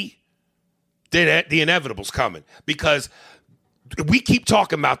might be, the inevitable's coming. Because we keep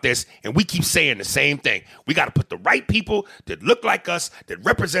talking about this, and we keep saying the same thing. We got to put the right people that look like us, that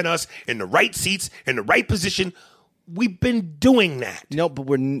represent us, in the right seats, in the right position. We've been doing that. No,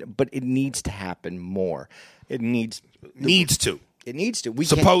 but it needs to happen more. It needs to. It needs to.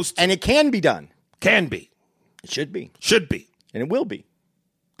 Supposed to. And it can be done. Can be. It should be. Should be. And it will be.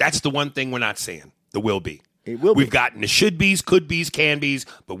 That's the one thing we're not saying. The will be. It will be. We've gotten the should be's, could be's, can be's,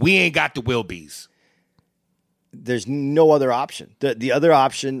 but we ain't got the will be's. There's no other option. The other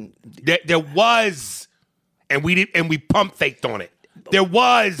option. There was, and we pump faked on it. There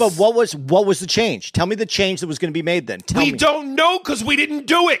was. But what was the change? Tell me the change that was going to be made then. We don't know because we didn't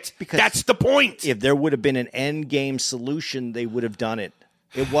do it. Because that's the point. If there would have been an end game solution, they would have done it.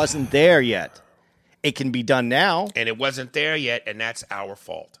 It wasn't there yet. It can be done now. And it wasn't there yet, and that's our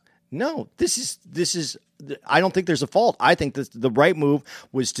fault. No, this is. I don't think there's a fault. I think that the right move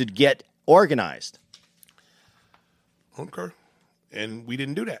was to get organized. Okay. And we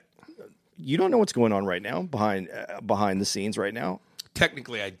didn't do that. You don't know what's going on right now behind the scenes right now.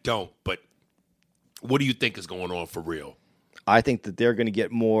 Technically, I don't. But what do you think is going on for real? I think that they're going to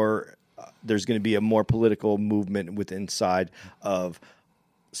get more. There's going to be a more political movement within inside of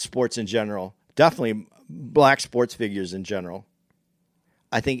sports in general. Definitely black sports figures in general.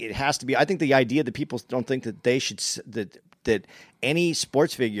 I think it has to be. I think the idea that people don't think that they should that any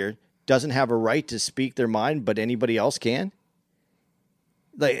sports figure doesn't have a right to speak their mind, but anybody else can.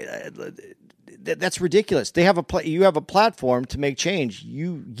 Like that's ridiculous. They have you have a platform to make change.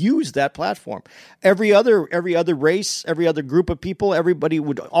 You use that platform. Every other race, every other group of people, everybody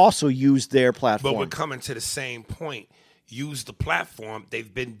would also use their platform. But we're coming to the same point. Use the platform.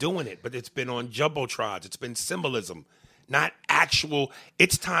 They've been doing it, but it's been on jumbotrons. It's been symbolism, not actual.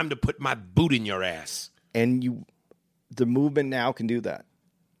 It's time to put my boot in your ass. And the movement now can do that.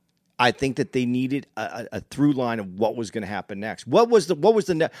 I think that they needed a through line of what was going to happen next. What was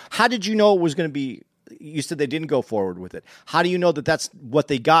the how did you know it was going to be? You said they didn't go forward with it. How do you know that that's what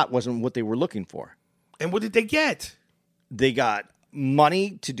they got wasn't what they were looking for? And what did they get? They got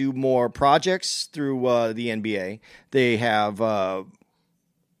money to do more projects through the NBA. They have. I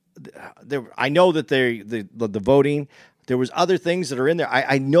know that the voting. There was other things that are in there.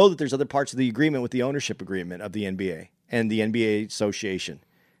 I know that there's other parts of the agreement with the ownership agreement of the NBA and the NBA Association.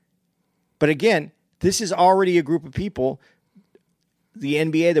 But again, this is already a group of people, the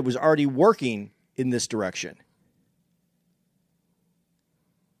NBA, that was already working in this direction.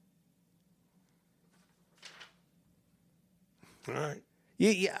 All right.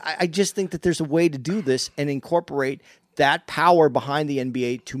 I just think that there's a way to do this and incorporate that power behind the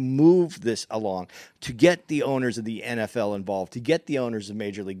NBA to move this along, to get the owners of the NFL involved, to get the owners of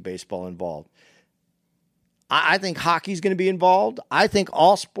Major League Baseball involved. I think hockey's going to be involved. I think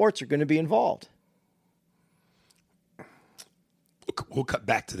all sports are going to be involved. We'll cut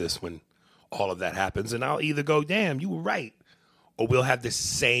back to this when all of that happens, and I'll either go, damn, you were right, or we'll have this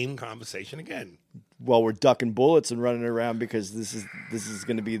same conversation again. Well, we're ducking bullets and running around because this is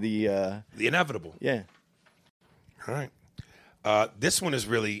going to be the inevitable. Yeah. All right. This one is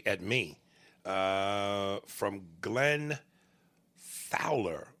really at me. From Glenn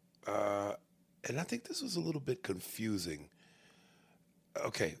Fowler. And I think this was a little bit confusing.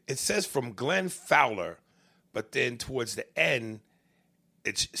 Okay, it says from Glenn Fowler, but then towards the end,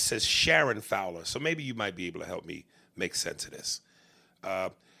 it says Sharon Fowler. So maybe you might be able to help me make sense of this.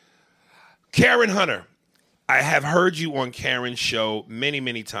 Karen Hunter. I have heard you on Karen's show many,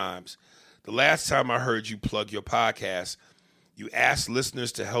 many times. The last time I heard you plug your podcast, you asked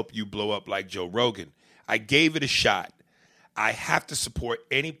listeners to help you blow up like Joe Rogan. I gave it a shot. I have to support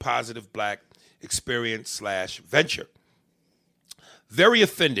any positive black experience / venture. Very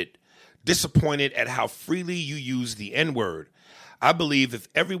offended disappointed at how freely you use the N-word. I believe if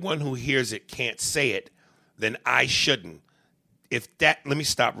everyone who hears it can't say it, then I shouldn't. Let me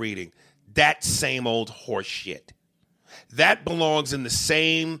stop reading. That same old horse shit. That belongs in the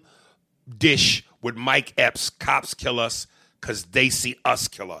same dish with Mike Epps, cops kill us because they see us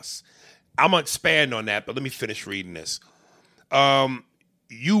kill us. I'm going to expand on that, but let me finish reading this.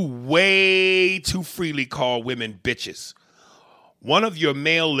 You way too freely call women bitches. One of your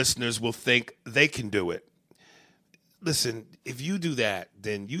male listeners will think they can do it. Listen, if you do that,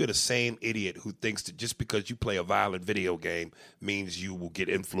 then you're the same idiot who thinks that just because you play a violent video game means you will get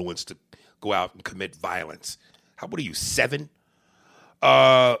influenced to go out and commit violence. What are you, 7?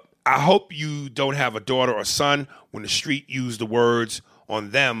 I hope you don't have a daughter or son. When the street use the words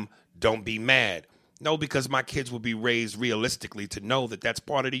on them, don't be mad. No, because my kids will be raised realistically to know that that's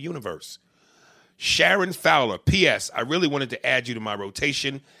part of the universe. Sharon Fowler, P.S. I really wanted to add you to my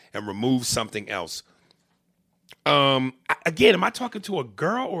rotation and remove something else. Again, am I talking to a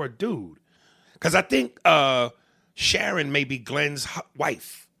girl or a dude? Because I think Sharon may be Glenn's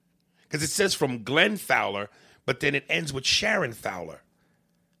wife. Because it says from Glenn Fowler, but then it ends with Sharon Fowler.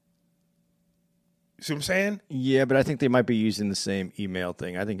 You see what I'm saying? Yeah, but I think they might be using the same email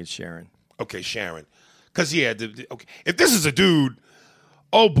thing. I think it's Sharon. Okay, Sharon. Because, yeah, okay. If this is a dude,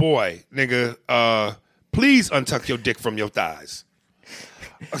 oh, boy, nigga, please untuck your dick from your thighs.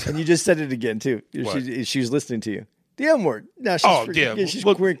 And you just said it again, too. She was listening to you. The M word. No, she's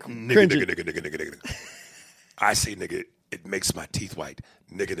Look, cringing. nigga. I say nigga, it makes my teeth white.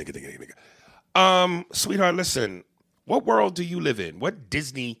 Nigga. Sweetheart, listen, what world do you live in? What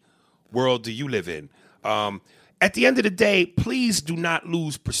Disney world do you live in? At the end of the day, please do not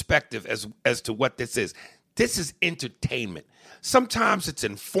lose perspective as to what this is. This is entertainment. Sometimes it's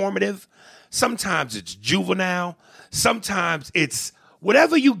informative. Sometimes it's juvenile. Sometimes it's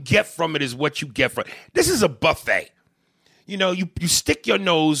whatever you get from it is what you get from it. This is a buffet. You know, you stick your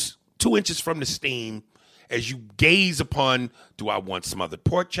nose 2 inches from the steam as you gaze upon, do I want smothered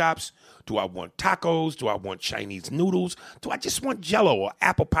pork chops? Do I want tacos? Do I want Chinese noodles? Do I just want Jell-O or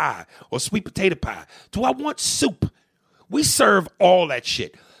apple pie or sweet potato pie? Do I want soup? We serve all that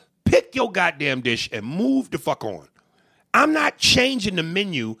shit. Pick your goddamn dish and move the fuck on. I'm not changing the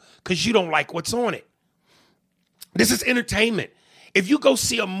menu because you don't like what's on it. This is entertainment. If you go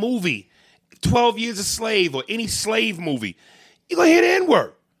see a movie, 12 Years a Slave or any slave movie, you're going to hear the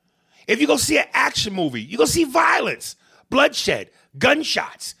N-word. If you go see an action movie, you go see violence, bloodshed,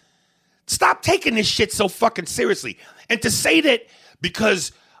 gunshots. Stop taking this shit so fucking seriously. And to say that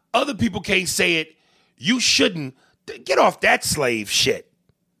because other people can't say it, you shouldn't, get off that slave shit.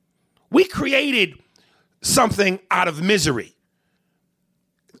 We created something out of misery.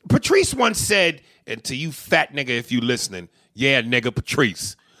 Patrice once said, and to you fat nigga if you listening, yeah, nigga,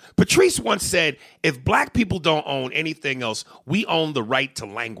 Patrice. Patrice once said, if black people don't own anything else, we own the right to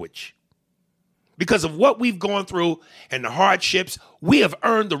language. Because of what we've gone through and the hardships, we have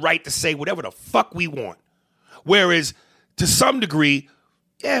earned the right to say whatever the fuck we want. Whereas, to some degree,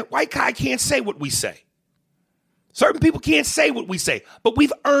 yeah, white guy can't say what we say. Certain people can't say what we say, but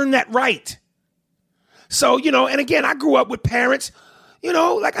we've earned that right. So, you know, and again, I grew up with parents, you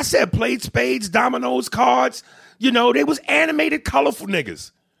know, like I said, played spades, dominoes, cards. You know, they was animated, colorful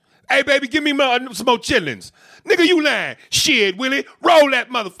niggas. Hey, baby, give me some more chitlins. Nigga, you lying. Shit, Willie, roll that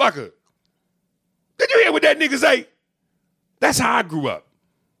motherfucker. Did you hear what that nigga say? That's how I grew up.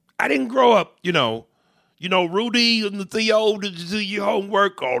 I didn't grow up, you know, Rudy and the Theo, did you do your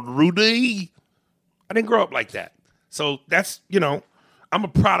homework on Rudy? I didn't grow up like that. So that's, you know, I'm a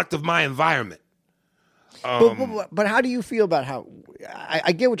product of my environment. But how do you feel about how,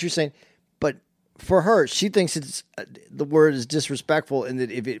 I get what you're saying, but for her, she thinks it's the word is disrespectful and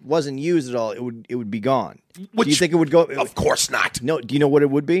that if it wasn't used at all, it would be gone. Do you think it would go? Of course not. No. Do you know what it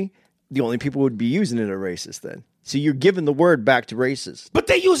would be? The only people who would be using it are racist then. So you're giving the word back to racists. But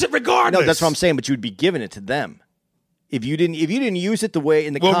they use it regardless. No, that's what I'm saying. But you would be giving it to them. If you didn't use it the way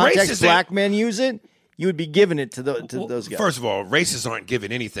in the context black men use it, you would be giving it to those guys. First of all, racists aren't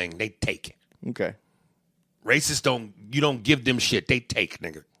giving anything; they take it. Okay. Racists don't give them shit; they take,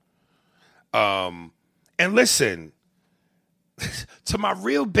 nigga. And listen to my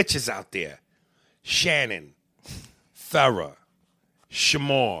real bitches out there: Shannon, Farrah,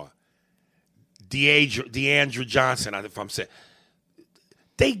 Shamar, Deandra Johnson. If I'm saying,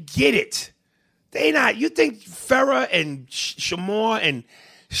 they get it. They not. You think Farrah and Shamar and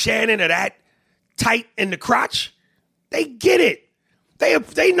Shannon are that tight in the crotch? They get it.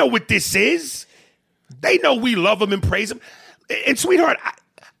 They know what this is. They know we love them and praise them. And sweetheart,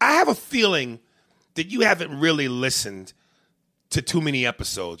 I have a feeling that you haven't really listened to too many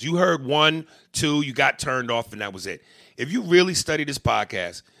episodes. You heard 1, 2, you got turned off, and that was it. If you really study this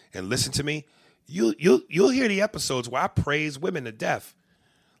podcast and listen to me, you'll hear the episodes where I praise women to death.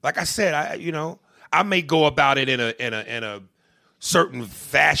 Like I said, I may go about it in a certain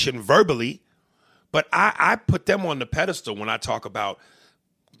fashion verbally, but I put them on the pedestal when I talk about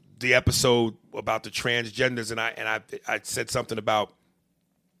the episode about the transgenders, and I said something about,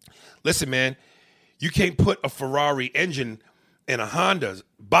 listen, man, you can't put a Ferrari engine in a Honda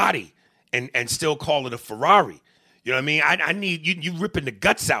body and still call it a Ferrari. You know what I mean? I need you ripping the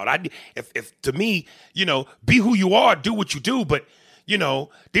guts out. If to me, be who you are, do what you do, but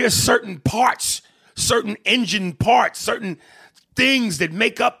there's certain parts, certain engine parts, certain things that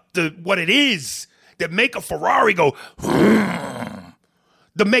make up what it is that make a Ferrari go.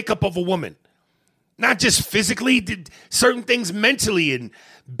 The makeup of a woman, not just physically, certain things mentally and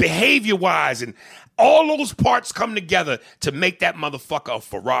behavior-wise, and all those parts come together to make that motherfucker a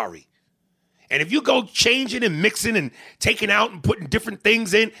Ferrari. And if you go changing and mixing and taking out and putting different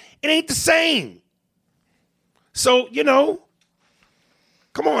things in, it ain't the same. So,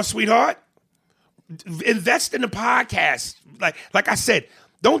 come on, sweetheart. Invest in the podcast. Like I said,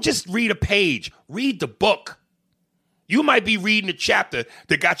 don't just read a page. Read the book. You might be reading a chapter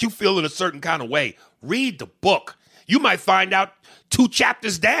that got you feeling a certain kind of way. Read the book. You might find out 2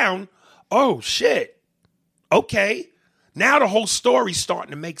 chapters down, oh, shit. Okay. Now the whole story's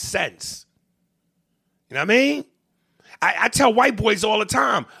starting to make sense. You know what I mean? I tell white boys all the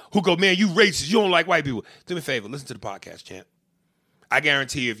time who go, man, you racist. You don't like white people. Do me a favor. Listen to the podcast, champ. I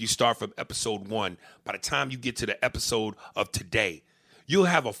guarantee you if you start from episode 1, by the time you get to the episode of today, you'll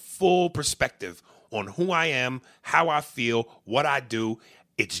have a full perspective on who I am, how I feel, what I do.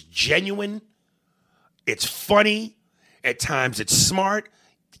 It's genuine. It's funny. At times it's smart.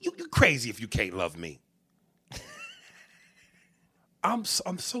 You're crazy if you can't love me. I'm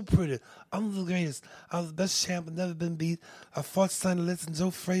so pretty. I'm the greatest. I'm the best champ. I've never been beat. I fought Sonny Liston,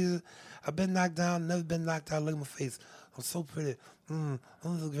 Joe Frazier. I've been knocked down. Never been knocked out. Look at my face. I'm so pretty. I'm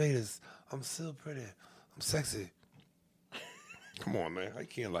the greatest. I'm so pretty. I'm sexy. Come on, man. I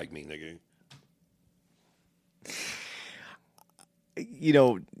can't like me, nigga.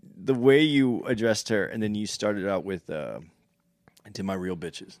 The way you addressed her, and then you started out with to my real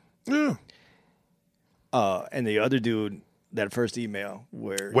bitches. Yeah. And the other dude, that first email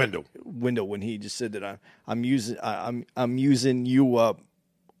where Wendell, when he just said that I'm using you up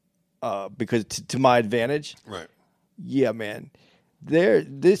because to my advantage. Right. Yeah, man. There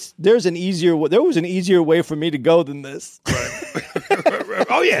was an easier way for me to go than this. Right.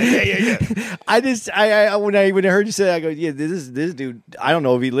 Oh yeah. When I heard you say that, I go, yeah, this dude. I don't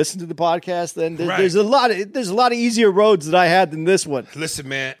know if he listened to the podcast. Then there's a lot of easier roads that I had than this one. Listen,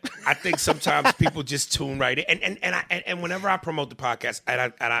 man, I think sometimes people just tune right in, and whenever I promote the podcast,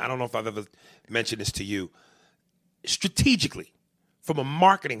 and I don't know if I've ever mentioned this to you, strategically, from a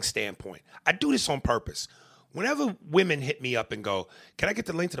marketing standpoint, I do this on purpose. Whenever women hit me up and go, can I get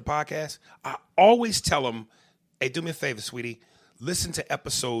the link to the podcast? I always tell them, hey, do me a favor, sweetie. Listen to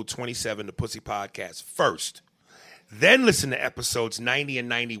episode 27, the Pussy Podcast, first. Then listen to episodes 90 and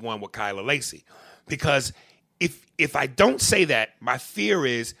 91 with Kyla Lacey. Because if I don't say that, my fear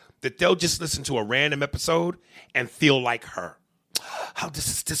is that they'll just listen to a random episode and feel like her. How this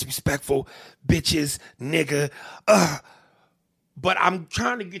is disrespectful, bitches, nigga. But I'm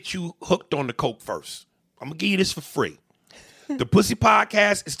trying to get you hooked on the coke first. I'm going to give you this for free. The Pussy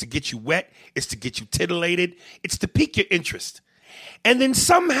Podcast is to get you wet. It's to get you titillated. It's to pique your interest. And then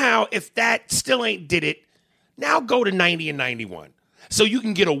somehow, if that still ain't did it, now go to 90 and 91. So you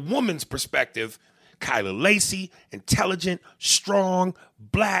can get a woman's perspective. Kyla Lacey, intelligent, strong,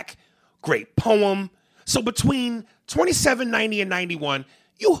 black, great poem. So between 27, 90, and 91,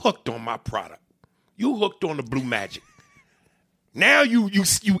 you hooked on my product. You hooked on the Blue Magic. Now you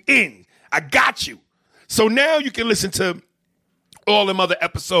in. I got you. So now you can listen to all them other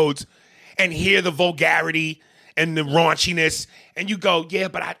episodes and hear the vulgarity and the raunchiness, and you go, yeah,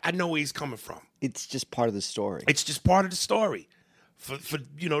 but I know where he's coming from. It's just part of the story. It's just part of the story for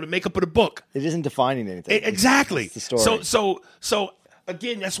the makeup of the book. It isn't defining anything. Exactly. It's the story. So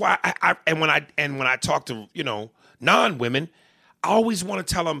again, that's why when I talk to non-women, I always want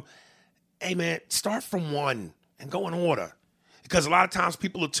to tell them, hey man, start from 1 and go in order, because a lot of times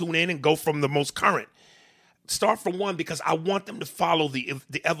people will tune in and go from the most current. Start from 1 because I want them to follow the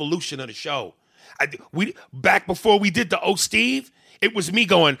evolution of the show. Back before we did the Oh Steve, it was me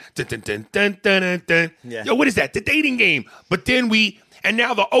going dun, dun, dun, dun, dun, dun, dun. Yeah. Yo, what is that? The dating game. But then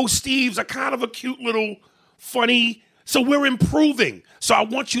now the Oh Steves are kind of a cute little funny. So we're improving. So I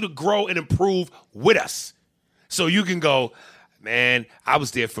want you to grow and improve with us. So you can go, man, I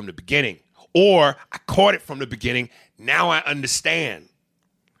was there from the beginning. Or I caught it from the beginning. Now I understand.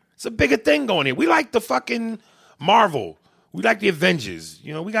 It's a bigger thing going here. We like the fucking Marvel. We like the Avengers.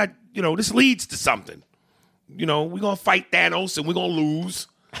 You know, we got, you know, this leads to something. You know, we're going to fight Thanos and we're going to lose.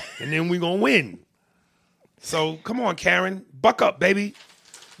 And then we're going to win. So, come on, Karen. Buck up, baby.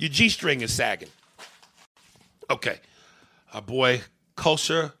 Your G-string is sagging. Okay. Our boy,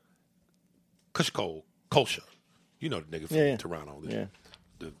 Kulture. You know the nigga from Toronto.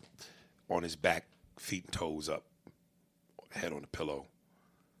 On his back, feet and toes up, head on the pillow.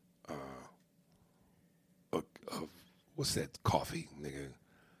 What's that coffee, nigga?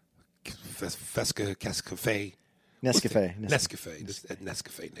 Nescafe. That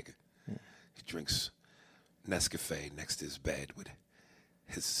Nescafe nigga. Yeah. He drinks Nescafe next to his bed with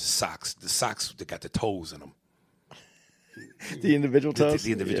his socks. The socks that got the toes in them. The individual toes?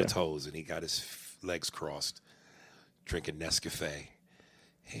 The individual toes. And he got his legs crossed, drinking Nescafe.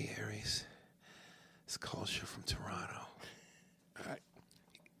 Hey, Aries. It's Kulture from Toronto. All right.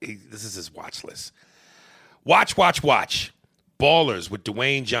 This is his watch list. Watch. Ballers with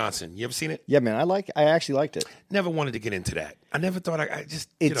Dwayne Johnson. You ever seen it? Yeah, man. I actually liked it. Never wanted to get into that. I never thought I just.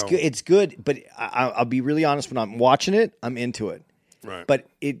 It's good. It's good, but I'll be really honest. When I'm watching it, I'm into it. Right. But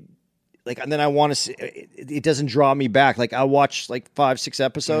and then I want to see. It doesn't draw me back. Like I watch 5-6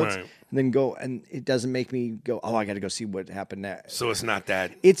 episodes, right, and then go, and it doesn't make me go, oh, I got to go see what happened next. So it's not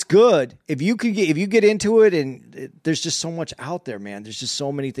that. It's good if you get into it, and there's just so much out there, man. There's just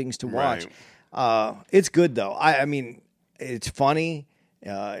so many things to watch. Right. It's good though. I mean, it's funny.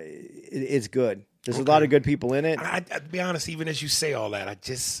 It's good. There's a lot of good people in it. I'd be honest, even as you say all that,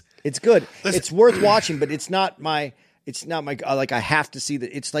 it's good. Listen. It's worth watching, but it's not my like I have to see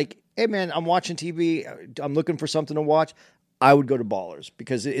that. It's like, hey man, I'm watching TV. I'm looking for something to watch. I would go to Ballers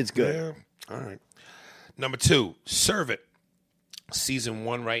because it's good. Yeah. All right. Number 2, Serve It. Season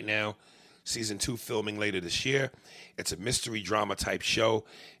 1 right now. Season 2 filming later this year. It's a mystery drama type show.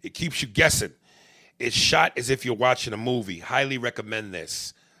 It keeps you guessing. It's shot as if you're watching a movie. Highly recommend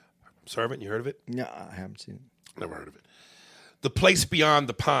this. Servant, you heard of it? No, I haven't seen it. Never heard of it. The Place Beyond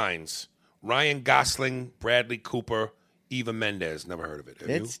the Pines. Ryan Gosling, Bradley Cooper, Eva Mendes. Never heard of it. Have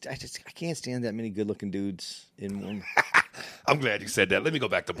you? I can't stand that many good-looking dudes in one. I'm glad you said that. Let me go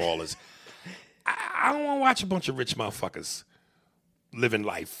back to Ballers. I don't want to watch a bunch of rich motherfuckers living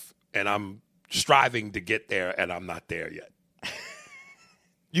life, and I'm striving to get there, and I'm not there yet.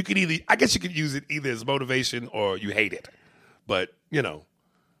 I guess you could use it either as motivation or you hate it. But, yeah,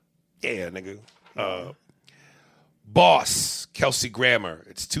 nigga. Boss, Kelsey Grammer.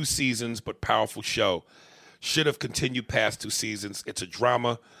 It's 2 seasons, but powerful show. Should have continued past 2 seasons. It's a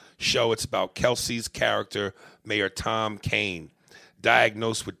drama show. It's about Kelsey's character, Mayor Tom Kane,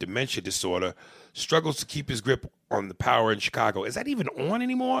 diagnosed with dementia disorder, struggles to keep his grip on the power in Chicago. Is that even on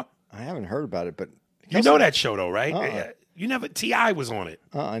anymore? I haven't heard about it, but you know that show though, right? You never. T.I. was on it.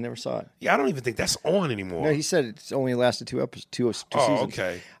 I never saw it. Yeah, I don't even think that's on anymore. No, he said it's only lasted 2 seasons. Oh,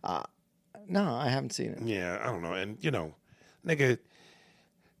 okay. No, I haven't seen it. Yeah, I don't know. And nigga,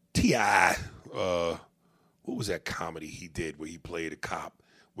 T.I. What was that comedy he did where he played a cop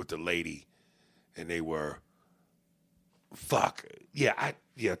with the lady, and they were T.I.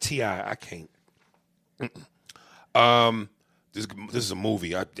 I can't. This is a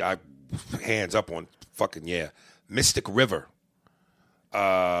movie. I hands up on fucking Mystic River.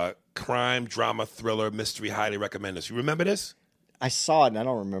 Crime, drama, thriller, mystery. Highly recommend this. You remember this? I saw it and I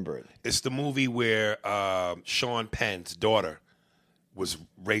don't remember it. It's the movie where Sean Penn's daughter was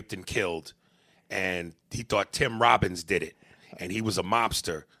raped and killed, and he thought Tim Robbins did it, and he was a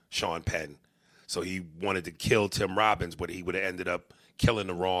mobster, Sean Penn. So he wanted to kill Tim Robbins, but he would have ended up killing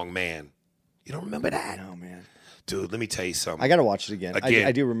the wrong man. You don't remember that? No, man. Dude, let me tell you something. I got to watch it again.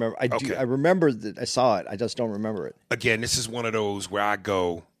 I do remember. Okay. I remember that I saw it. I just don't remember it. Again, this is one of those where I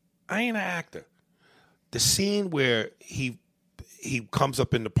go, I ain't an actor. The scene where he comes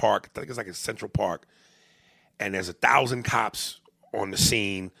up in the park, I think it's like in Central Park, and there's 1,000 cops on the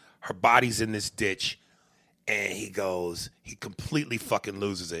scene. Her body's in this ditch, and he completely fucking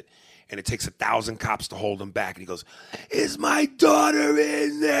loses it. And it takes 1,000 cops to hold him back. And he goes, "Is my daughter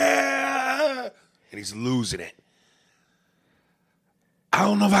in there?" And he's losing it. I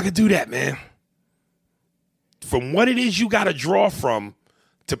don't know if I could do that, man. From what it is you got to draw from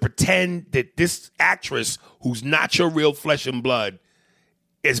to pretend that this actress, who's not your real flesh and blood,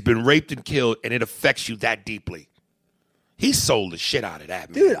 has been raped and killed, and it affects you that deeply. He sold the shit out of that,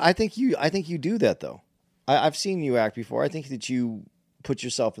 man. Dude, I think you do that though. I've seen you act before. I think that you put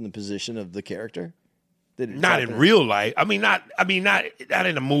yourself in the position of the character. Not in real life. Not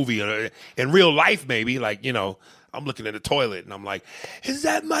in a movie. In real life, maybe. Like, I'm looking at the toilet and I'm like, is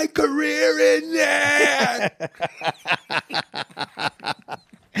that my career in there?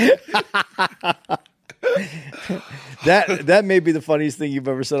 That may be the funniest thing you've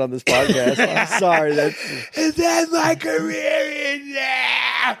ever said on this podcast. I'm sorry. Is that my career in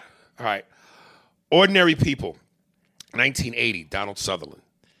there? All right. Ordinary People, 1980, Donald Sutherland.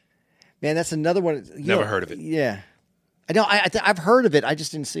 Man, that's another one. Never heard of it. Yeah. I know. I've heard of it. I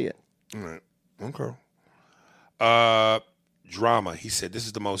just didn't see it. All right. Okay. Drama. He said, this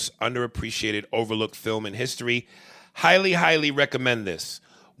is the most underappreciated, overlooked film in history. Highly, highly recommend this.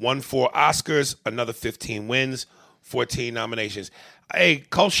 Won 4 Oscars, another 15 wins, 14 nominations. Hey,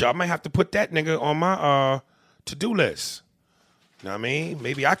 Culture, I might have to put that nigga on my to-do list. You know what I mean?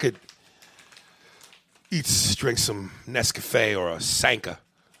 Maybe I could drink some Nescafe or a Sanka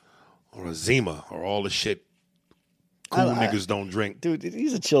or a Zima or all the shit cool niggas don't drink. Dude,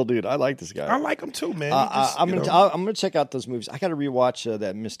 he's a chill dude. I like this guy. I like him too, man. I'm gonna check out those movies. I got to rewatch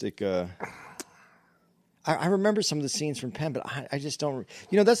that Mystic. I remember some of the scenes from Penn, but I just don't.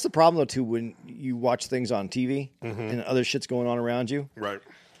 You know, that's the problem though too when you watch things on TV and other shit's going on around you. Right.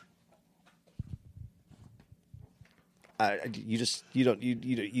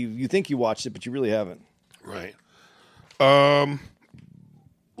 You think you watched it, but you really haven't. Right. Oh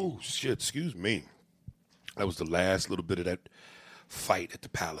shit! Excuse me. That was the last little bit of that fight at the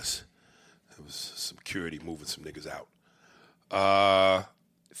Palace. There was some security moving some niggas out.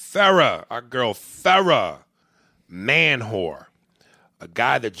 Farrah, our girl Farrah, man whore, a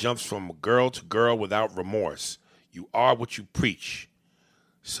guy that jumps from girl to girl without remorse. You are what you preach.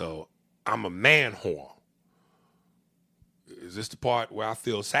 So I'm a man whore. Is this the part where I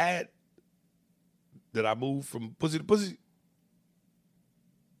feel sad that I moved from pussy to pussy?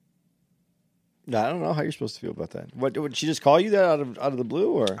 I don't know how you're supposed to feel about that. What would she just call you that out of the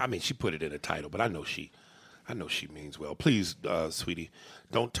blue, or? I mean, she put it in a title, but I know she means well. Please, sweetie,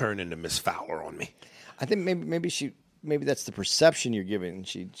 don't turn into Miss Fowler on me. I think maybe that's the perception you're giving.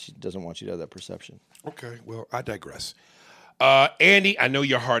 She doesn't want you to have that perception. Okay, well, I digress. Andy, I know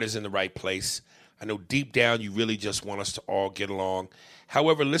your heart is in the right place. I know deep down you really just want us to all get along.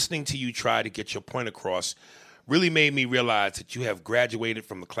 However, listening to you try to get your point across really made me realize that you have graduated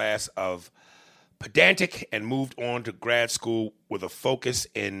from the class of pedantic and moved on to grad school with a focus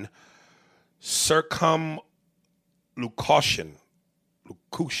in circumlocution.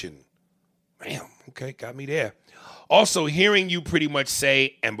 Damn, okay, got me there. Also, hearing you pretty much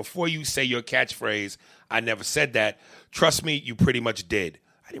say, and before you say your catchphrase, I never said that, trust me, you pretty much did.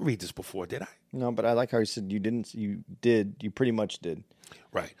 I didn't read this before, did I? No, but I like how you said you didn't. You did. You pretty much did.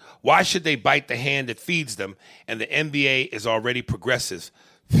 Right. Why should they bite the hand that feeds them? And the NBA is already progressive.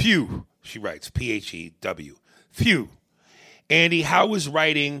 Phew, she writes, P-H-E-W. Phew. Andy, how is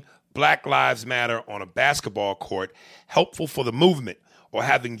writing Black Lives Matter on a basketball court helpful for the movement, or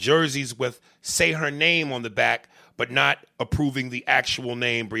having jerseys with say her name on the back but not approving the actual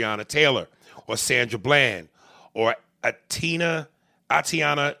name Breonna Taylor or Sandra Bland or Atiana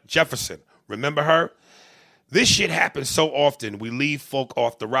Jefferson? Remember her? This shit happens so often we leave folk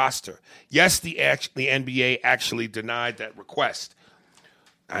off the roster. Yes, the NBA actually denied that request.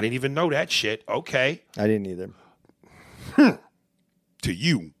 I didn't even know that shit. Okay. I didn't either. To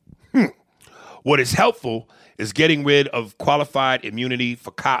you. What is helpful is getting rid of qualified immunity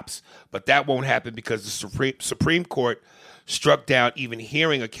for cops, but that won't happen because the Supreme Court struck down even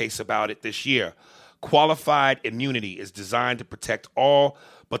hearing a case about it this year. Qualified immunity is designed to protect all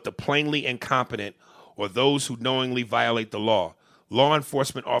but the plainly incompetent or those who knowingly violate the law. Law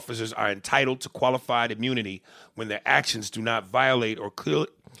enforcement officers are entitled to qualified immunity when their actions do not violate or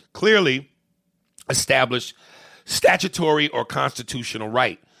clearly establish statutory or constitutional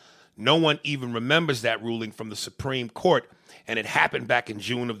right. No one even remembers that ruling from the Supreme Court, and it happened back in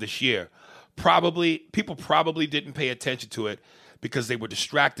June of this year. People probably didn't pay attention to it because they were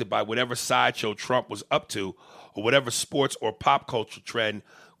distracted by whatever sideshow Trump was up to or whatever sports or pop culture trend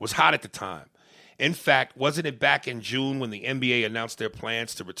was hot at the time. In fact, wasn't it back in June when the NBA announced their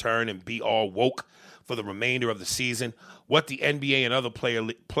plans to return and be all woke for the remainder of the season? What the NBA and other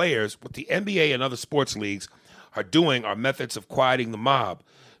what the NBA and other sports leagues are doing are methods of quieting the mob,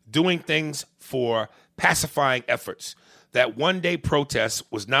 doing things for pacifying efforts. That one-day protest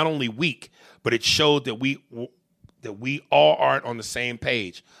was not only weak, but it showed that we all aren't on the same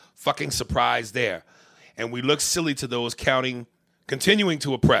page. Fucking surprise there. And we look silly to those continuing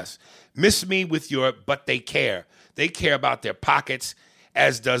to oppress. Miss me with your, but they care. They care about their pockets,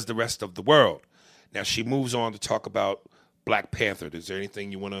 as does the rest of the world. Now, she moves on to talk about Black Panther. Is there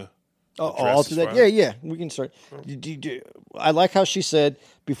anything you want to... alter that. Yeah. We can start. I like how she said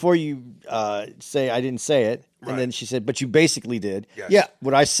before you say I didn't say it, and then she said, but you basically did. Yes. Yeah.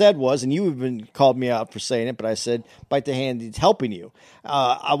 What I said was, and you even called me out for saying it, but I said, bite the hand that's helping you.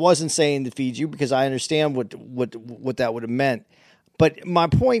 I wasn't saying to feed you because I understand what that would have meant. But my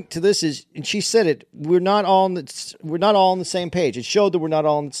point to this is, and she said it, we're not all on the same page. It showed that we're not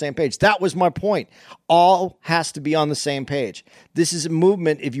all on the same page. That was my point. All has to be on the same page. This is a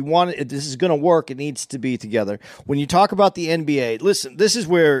movement. If you want it, if this is going to work, it needs to be together. When you talk about the NBA, listen, this is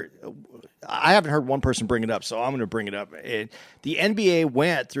where I haven't heard one person bring it up, so I'm going to bring it up. The NBA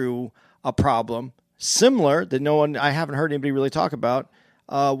went through a problem similar that I haven't heard anybody really talk about.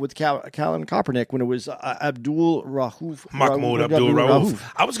 With Colin Kaepernick when it was Mahmoud Abdul-Rauf.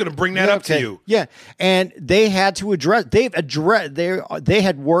 I was going to bring that up to you. Yeah, and they had to address. They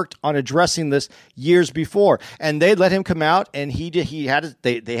had worked on addressing this years before, and they let him come out, and they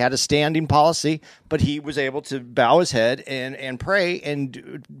had a standing policy, but he was able to bow his head and pray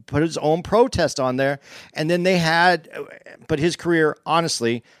and put his own protest on there, and then but his career,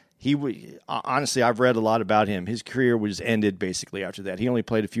 honestly. Honestly, I've read a lot about him. His career was ended basically after that. He only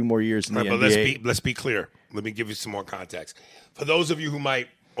played a few more years in the NBA. Let's be clear. Let me give you some more context. For those of you who might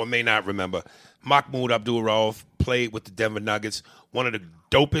or may not remember, Mahmoud Abdul-Rauf played with the Denver Nuggets, one of the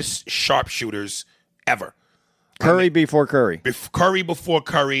dopest sharpshooters ever. Curry before Curry. Curry before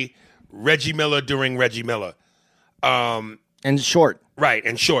Curry. Reggie Miller during Reggie Miller. And short. Right,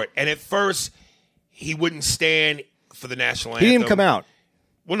 and short. And at first, he wouldn't stand for the national anthem. He didn't even come out.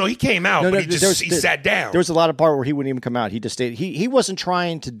 Well, no, he came out, but he sat down. There was a lot of part where he wouldn't even come out. He just stayed. He wasn't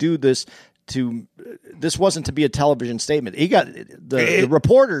trying to do this this wasn't to be a television statement. He got the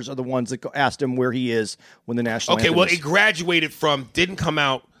reporters are the ones that asked him where he is when the national anthem is. It graduated from didn't come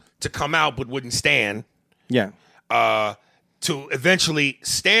out to come out but wouldn't stand. Yeah. To eventually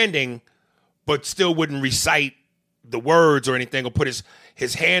standing but still wouldn't recite the words or anything or put his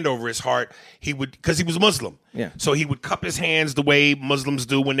hand over his heart. He would, because he was Muslim. Yeah. So he would cup his hands the way Muslims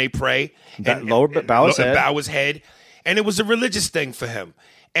do when they pray. Bow his head. And it was a religious thing for him.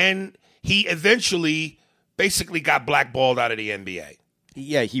 And he eventually basically got blackballed out of the NBA.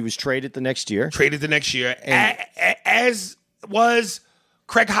 Yeah, he was traded the next year. As was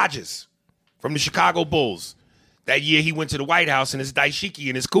Craig Hodges from the Chicago Bulls. That year he went to the White House in his dashiki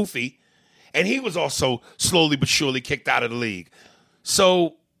and his kufi, and he was also slowly but surely kicked out of the league.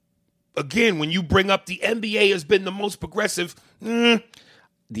 So, again, when you bring up the NBA has been the most progressive, the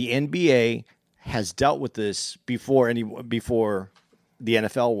NBA has dealt with this before the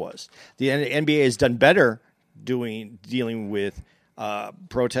NFL was. The NBA has done better dealing with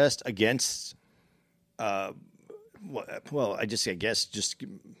protest against. I guess just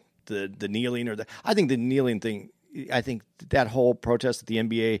the kneeling I think the kneeling thing. I think that whole protest that the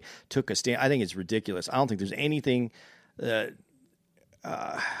NBA took a stand. I think it's ridiculous. I don't think there's anything.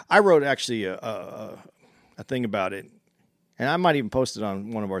 I wrote actually a thing about it, and I might even post it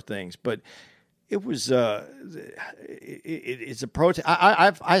on one of our things. But it was it's a protest.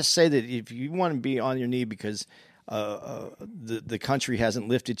 I say that if you want to be on your knee because the country hasn't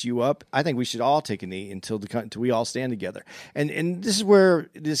lifted you up, I think we should all take a knee until we all stand together. And this is where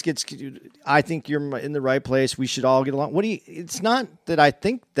this gets. I think you're in the right place. We should all get along. It's not that I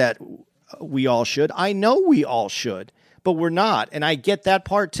think that we all should. I know we all should, but we're not, and I get that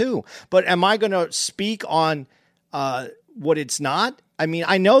part too. But am I going to speak on what it's not? I mean,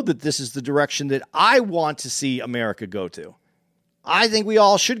 I know that this is the direction that I want to see America go to. I think we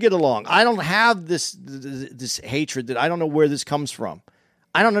all should get along. I don't have this hatred that I don't know where this comes from.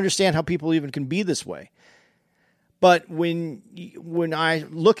 I don't understand how people even can be this way. But when I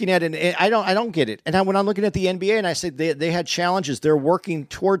looking at it, I don't get it. And when I'm looking at the NBA and I say they had challenges, they're working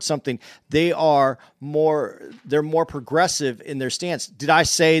towards something. They're more progressive in their stance. Did I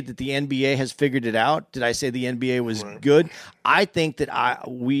say that the NBA has figured it out? Did I say the NBA was good? I think that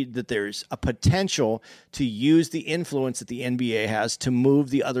that there's a potential to use the influence that the NBA has to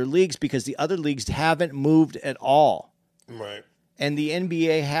move the other leagues because the other leagues haven't moved at all. Right. And the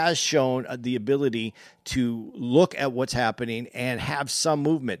NBA has shown the ability to look at what's happening and have some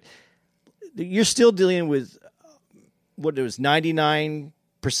movement. You're still dealing with 99%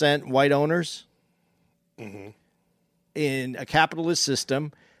 white owners in a capitalist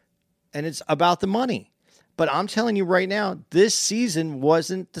system, and it's about the money. But I'm telling you right now, this season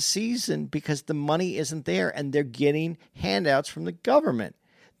wasn't the season because the money isn't there, and they're getting handouts from the government.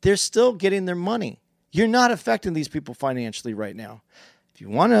 They're still getting their money. You're not affecting these people financially right now. If you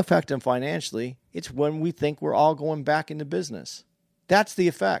want to affect them financially, it's when we think we're all going back into business. That's the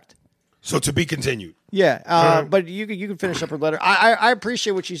effect. So to be continued. Yeah, but you can finish up her letter. I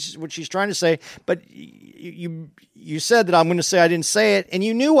appreciate what she's trying to say, but you said that I'm going to say I didn't say it, and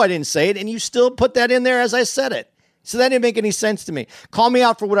you knew I didn't say it, and you still put that in there as I said it. So that didn't make any sense to me. Call me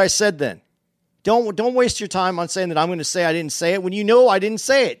out for what I said then. Don't waste your time on saying that I'm going to say I didn't say it when you know I didn't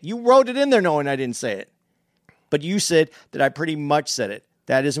say it. You wrote it in there knowing I didn't say it. But you said that I pretty much said it.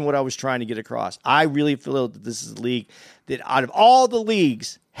 That isn't what I was trying to get across. I really feel that this is a league that out of all the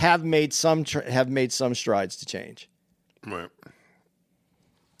leagues have made some strides to change. Right.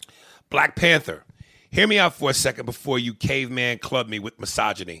 Black Panther. Hear me out for a second before you caveman club me with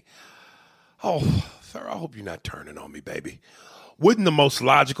misogyny. Oh, sir, I hope you're not turning on me, baby. Wouldn't the most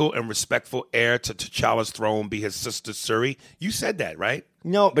logical and respectful heir to T'Challa's throne be his sister Shuri? You said that, right?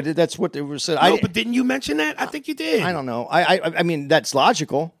 No, but that's what they were said. No, but didn't you mention that? I think you did. I don't know. I mean, that's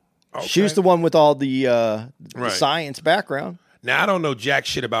logical. Okay. She was the one with all the science background. Now, I don't know jack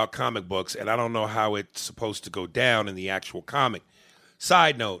shit about comic books, and I don't know how it's supposed to go down in the actual comic.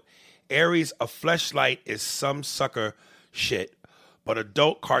 Side note, Ares, a fleshlight is some sucker shit, but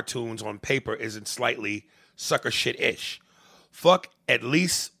adult cartoons on paper isn't slightly sucker shit-ish. Fuck, at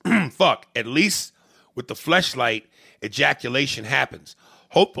least with the fleshlight, ejaculation happens.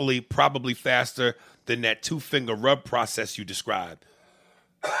 Hopefully, probably faster than that 2-finger rub process you described.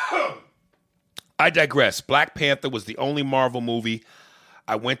 I digress. Black Panther was the only Marvel movie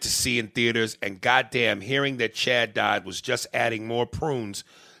I went to see in theaters, and goddamn, hearing that Chad died was just adding more prunes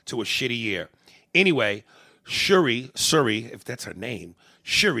to a shitty year. Anyway, Shuri, if that's her name,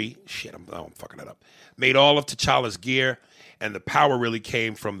 Shuri, I'm fucking it up, made all of T'Challa's gear, and the power really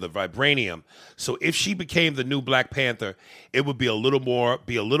came from the vibranium. So if she became the new Black Panther, it would be a little more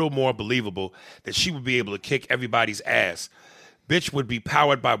believable that she would be able to kick everybody's ass. Bitch would be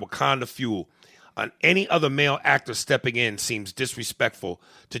powered by Wakanda fuel. Any other male actor stepping in seems disrespectful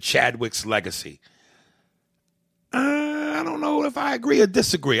to Chadwick's legacy. I don't know if I agree or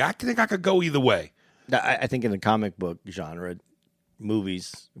disagree. I think I could go either way. I think in the comic book genre,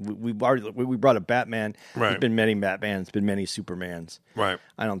 movies, we brought up Batman. Right. There's been many Batmans, been many Supermans. Right.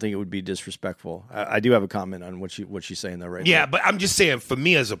 I don't think it would be disrespectful. I do have a comment on what she's saying there right now. Yeah, but I'm just saying, for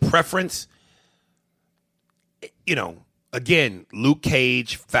me as a preference, again, Luke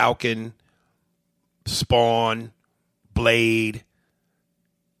Cage, Falcon, Spawn, Blade,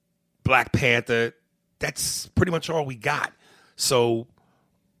 Black Panther, that's pretty much all we got. So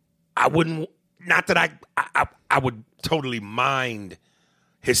I wouldn't, not that I would totally mind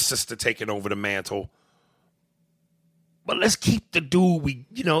his sister taking over the mantle, but let's keep the dude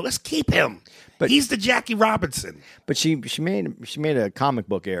let's keep him. But he's the Jackie Robinson. But she made a comic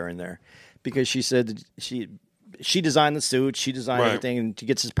book error in there because she said that she designed the suit, she designed everything, and she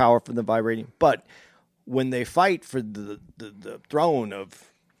gets his power from the vibranium. But when they fight for the throne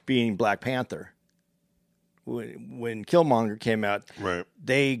of being Black Panther, when Killmonger came out,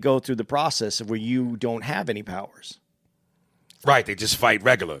 they go through the process of where you don't have any powers. Right, they just fight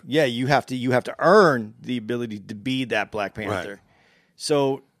regular. Yeah, you have to earn the ability to be that Black Panther. Right.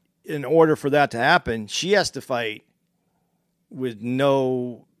 So in order for that to happen, she has to fight with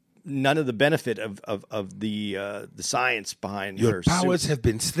none of the benefit of the science behind her. Your powers have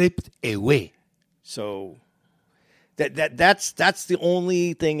been stripped away. So that's the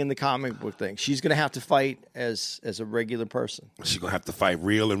only thing in the comic book thing. She's going to have to fight as a regular person. She's going to have to fight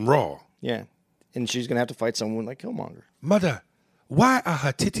real and raw. Yeah, and she's going to have to fight someone like Killmonger. Mother, why are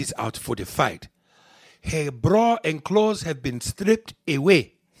her titties out for the fight? Her bra and clothes have been stripped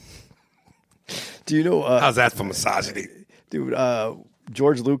away. Do you know... how's that for misogyny? Dude,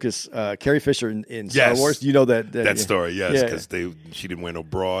 George Lucas, Carrie Fisher in Star Wars. Do you know that story? Yes, because she didn't wear no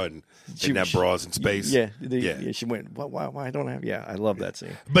bra and didn't have bras in space. Yeah, she went. Why don't I have? Yeah, I love that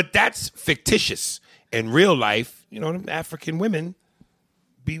scene. But that's fictitious. In real life, African women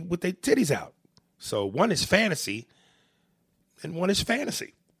be with their titties out. So one is fantasy, and one is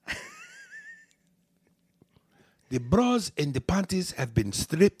fantasy. The bras and the panties have been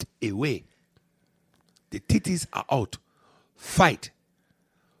stripped away. The titties are out. Fight.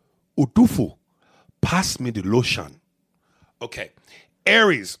 Utufu, pass me the lotion. Okay.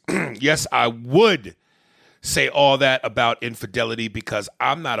 Aries, yes, I would say all that about infidelity because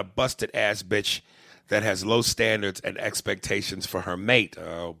I'm not a busted ass bitch that has low standards and expectations for her mate.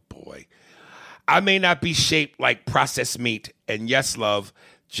 Oh, boy. I may not be shaped like processed meat. And yes, love,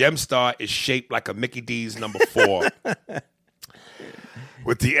 Gemstar is shaped like a Mickey D's number 4.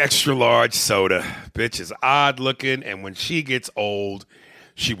 With the extra large soda. Bitch is odd looking, and when she gets old,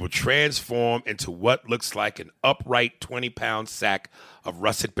 she will transform into what looks like an upright 20-pound sack of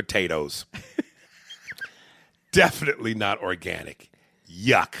russet potatoes. Definitely not organic.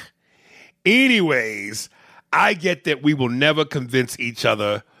 Yuck. Anyways, I get that we will never convince each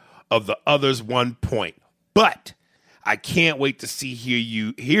other of the other's one point, but I can't wait to hear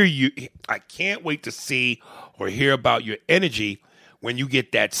you. I can't wait to see or hear about your energy when you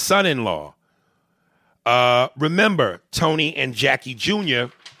get that son-in-law. Remember Tony and Jackie Jr.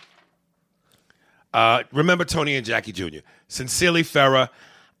 Sincerely, Farrah,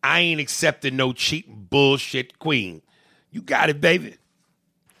 I ain't accepting no cheating bullshit queen. You got it, baby.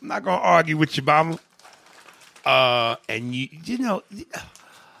 I'm not going to argue with you, mama. And you know,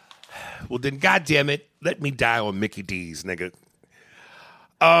 well then, goddamn it, let me die on Mickey D's, nigga.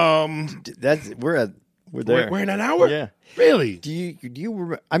 We're there. We're in an hour? Yeah. Really? Do you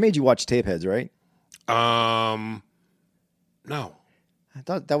remember, I made you watch Tapeheads, right? No. I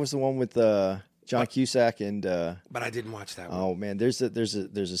thought that was the one with John Cusack and But I didn't watch that one. oh man, there's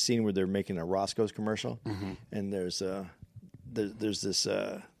a scene where they're making a Roscoe's commercial, and there's this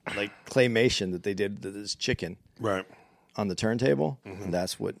like claymation that they did to this chicken Right. on the turntable, and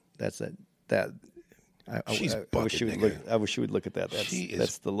that's that. She's I wish she would bugging, look. nigga. I wish she would look at that.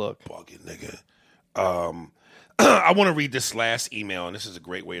 That's the look. Bugging, nigga. I want to read this last email, and this is a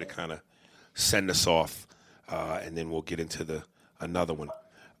great way to kind of send us off, and then we'll get into another one.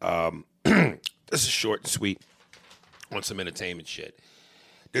 This is short and sweet on some entertainment shit.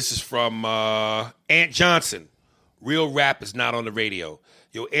 This is from Aunt Johnson. Real rap is not on the radio.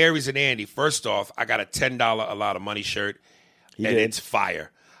 Yo, Aries and Andy, first off, I got a $10 a lot of money shirt, and it's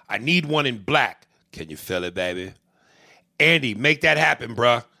fire. I need one in black. Can you feel it, baby? Andy, make that happen,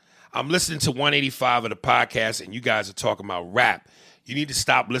 bruh. I'm listening to 185 of the podcast, and you guys are talking about rap. You need to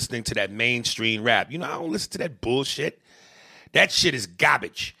stop listening to that mainstream rap. You know, I don't listen to that bullshit. That shit is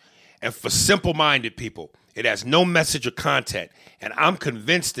garbage. And for simple-minded people, it has no message or content. And I'm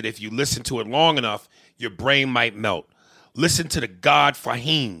convinced that if you listen to it long enough, your brain might melt. Listen to the God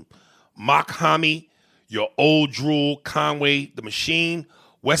Fahim, Mock Hami, your Old Drool, Conway the Machine,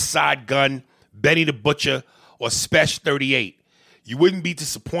 West Side Gun, Benny the Butcher, or Spesh 38. You wouldn't be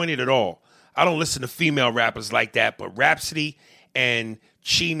disappointed at all. I don't listen to female rappers like that, but Rhapsody and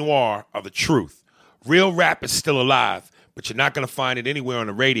Chi Noir are the truth. Real rap is still alive, but you're not going to find it anywhere on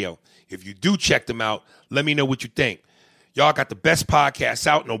the radio. If you do check them out, let me know what you think. Y'all got the best podcasts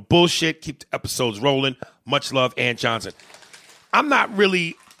out. No bullshit. Keep the episodes rolling. Much love, Aunt Johnson. I'm not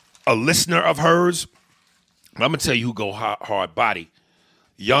really a listener of hers, but I'm going to tell you who go hard body.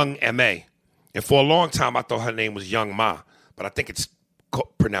 Young M.A. And for a long time, I thought her name was Young Ma, but I think it's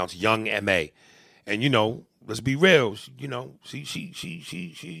pronounced Young M.A. And, you know, let's be real. You know, she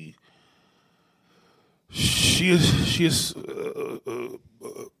is a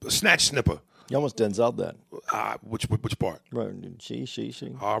snatch snipper. You almost Denzel that. Which part? Right.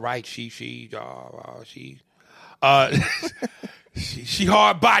 She. All right, she. She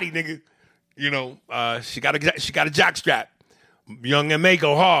hard body, nigga. You know, she got a jock strap. Young M.A.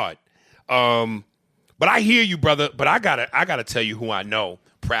 go hard. But I hear you, brother. But I gotta tell you who I know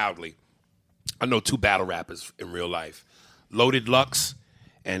proudly. I know two battle rappers in real life, Loaded Lux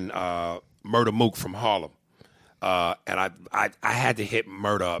and Murder Mook from Harlem. And I had to hit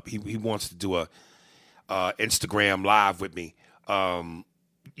Murder up. He wants to do a Instagram live with me.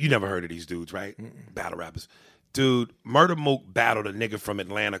 You never heard of these dudes, right? Mm-mm. Battle rappers. Dude, Murder Mook battled a nigga from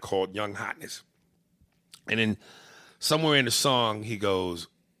Atlanta called Young Hotness. And then somewhere in the song, he goes,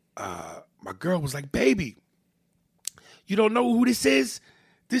 my girl was like, baby, you don't know who this is?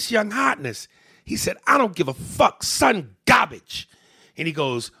 This Young Hotness. He said, I don't give a fuck, son, garbage. And he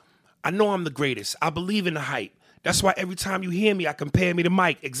goes, I know I'm the greatest. I believe in the hype. That's why every time you hear me, I compare me to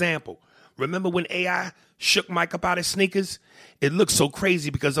Mike. Example, remember when AI shook Mike up out his sneakers? It looked so crazy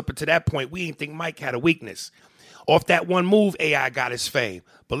because up until that point, we didn't think Mike had a weakness. Off that one move, AI got his fame.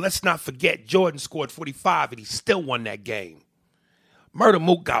 But let's not forget, Jordan scored 45 and he still won that game. Murder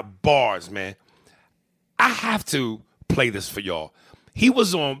Mook got bars, man. I have to play this for y'all. He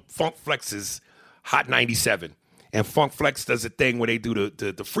was on Funk Flex's Hot 97. And Funk Flex does a thing where they do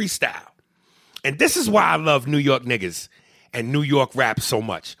the freestyle. And this is why I love New York niggas and New York rap so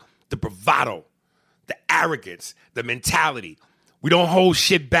much. The bravado, the arrogance, the mentality. We don't hold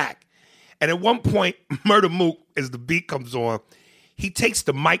shit back. And at one point, Murder Mook, as the beat comes on, he takes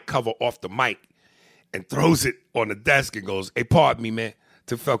the mic cover off the mic and throws it on the desk and goes, hey, pardon me, man,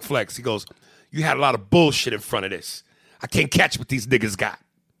 to Funk Flex. He goes, you had a lot of bullshit in front of this. I can't catch what these niggas got.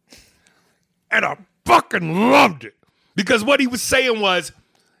 And I fucking loved it. Because what he was saying was,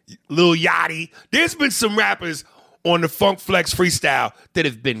 Lil Yachty, there's been some rappers on the Funk Flex freestyle that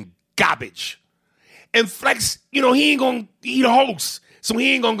have been garbage. And Flex, you know, he the host. So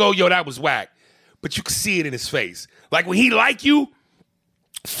he ain't gonna go, yo, that was whack. But you can see it in his face. Like when he like you,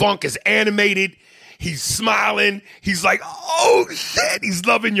 Funk is animated. He's smiling. He's like, oh, shit. He's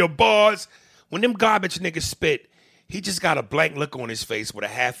loving your bars. When them garbage niggas spit, he just got a blank look on his face with a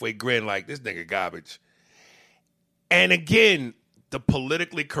halfway grin like, this nigga garbage. And again, the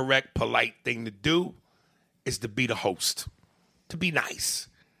politically correct, polite thing to do is to be the host, to be nice.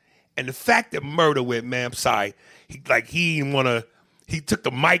 And the fact that Murda went, man, I'm sorry, he didn't want to, he took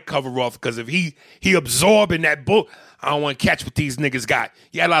the mic cover off because if he absorbing that bull, I don't want to catch what these niggas got.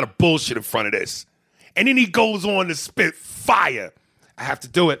 He had a lot of bullshit in front of this. And then he goes on to spit fire. I have to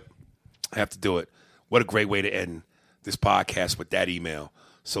do it. What a great way to end this podcast with that email.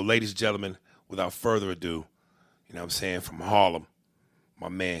 So, ladies and gentlemen, without further ado, you know what I'm saying, from Harlem, my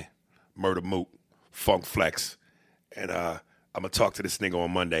man, Murda Mook, Funk Flex. And I'm going to talk to this nigga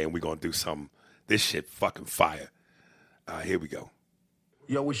on Monday, and we're going to do something. This shit fucking fire. Here we go.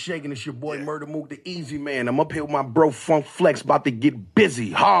 Yo, what's shaking? It's your boy Murda Mook, the easy man. I'm up here with my bro Funk Flex, about to get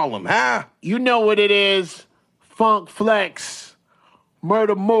busy. Harlem, huh? You know what it is. Funk Flex.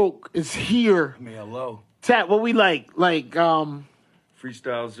 Murda Mook is here. Man, hello. Tat, what we like? Freestyle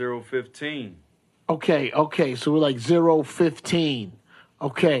 015. Okay, so we're like 015.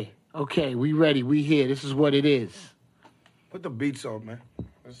 Okay, we ready, we here. This is what it is. Put the beats on, man.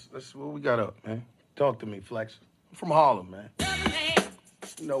 That's what we got up, man. Talk to me, Flex. I'm from Harlem, man.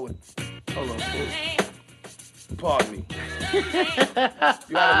 You know what? Hold on, pardon me. You had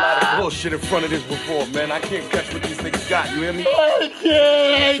a lot of bullshit in front of this before, man. I can't catch what these niggas got. You hear me?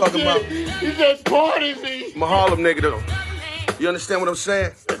 Okay. Talking about. You just pardon me. I'm a Harlem nigga, though. You understand what I'm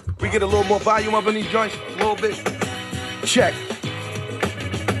saying? We get a little more volume up in these joints, a little bit. Check.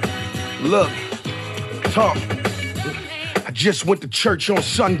 Look. Talk. I just went to church on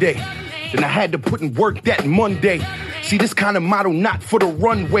Sunday. Then I had to put in work that Monday. See, this kind of motto not for the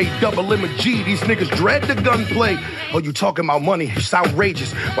runway. Double M&G, these niggas dread the gunplay. Oh, you talking about money? It's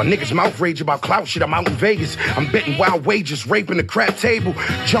outrageous. While niggas mouth rage about clout shit, I'm out in Vegas. I'm betting wild wages, raping the crap table.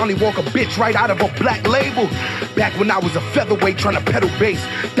 Johnny Walker bitch right out of a black label. Back when I was a featherweight trying to pedal bass.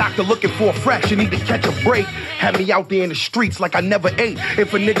 Doctor looking for a fraction, need to catch a break. Had me out there in the streets like I never ate.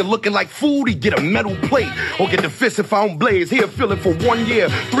 If a nigga looking like food, he get a metal plate. Or get the fist if I don't blaze. Here feeling for 1 year,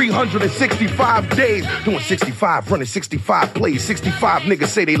 365 days. Doing 65, running 65 plays. 65 niggas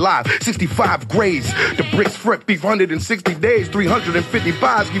say they live. 65 grays. The bricks fret 360 days. 350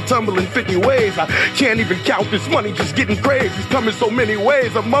 pies keep tumbling 50 ways. I can't even count this money, just getting crazy. It's coming so many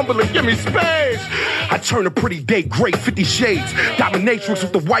ways. I'm mumbling, give me space. I turn a pretty day gray, 50 shades. Dominatrix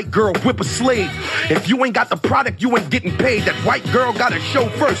with the white girl, whip a slave. If you ain't got the product, you ain't getting paid. That white girl gotta show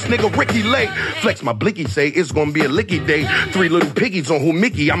first, nigga. Ricky Lake. Flex my blicky say it's gonna be a licky day. 3 little piggies on who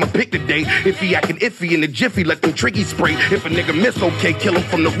Mickey, I'ma pick today. If he acting iffy in the jiffy, let them tricky spray. If a nigga miss, okay, kill him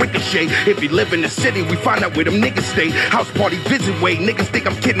from the ricochet. If he live in the city, we find out where them niggas stay. House party visit way, niggas think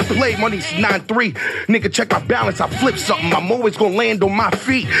I'm kidding play. Money's 9-3, nigga check my balance, I flip something. I'm always gonna land on my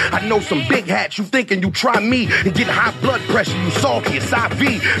feet. I know some big hats, you thinking you try me and get high blood pressure, you salty, it's IV.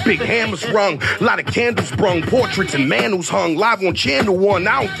 Big hammers rung, lot of candles brung, portraits and manus hung, live on Channel 1,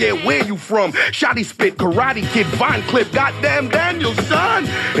 I don't care where you from. Shotty spit, Karate Kid, Vine Clip, goddamn Daniel, son.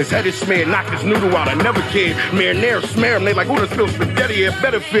 His head is smeared, knocked his noodle out, I never cared. Marinara, smear him, they like, who done spilled spaghetti here?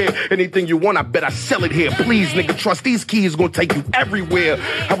 Better fear. Anything you want, I bet I sell it here. Please, nigga, trust these keys gonna take you everywhere.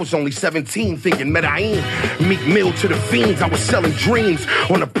 I was only 17 thinking Medellin. Meek Mill to the fiends, I was selling dreams.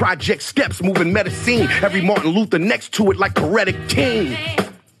 On the project steps, moving medicine. Every Martin Luther next to it like Poetic King.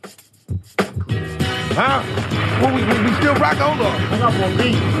 Huh? Well, we still rock? Hold on. We got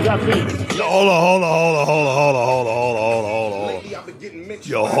beats. We got beats. Yo, hold on.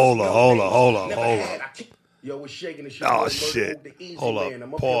 Yo, hold on. Yo, what's shaking the shit? Oh, shit. Hold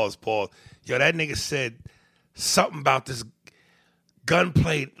up. Pause. Yo, that nigga said something about this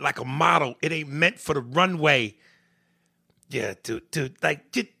gunplay like a model. It ain't meant for the runway. Yeah, dude,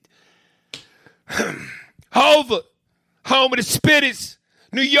 like, Hova, home of the Spitters.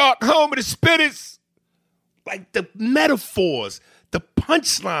 New York, home of the Spitters. Like the metaphors, the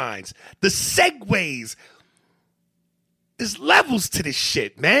punchlines, the segues. There's levels to this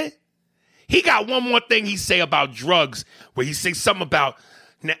shit, man. He got one more thing he say about drugs, where he say something about,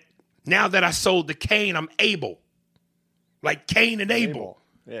 now that I sold the Cain, I'm able. Like Cain and Abel.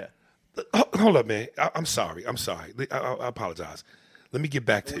 Yeah. Hold up, man. I'm sorry. I apologize. Let me get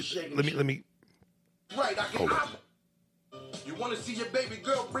back to it. Let me. Right, Hold up. You want to see your baby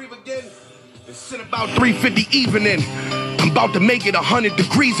girl breathe again? It's at about 3:50 evening. I'm about to make it 100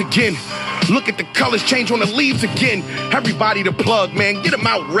 degrees again. Look at the colors change on the leaves again. Everybody the plug, man. Get them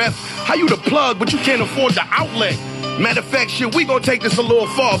out, ref. How you the plug, but you can't afford the outlet? Matter of fact, shit, we gonna take this a little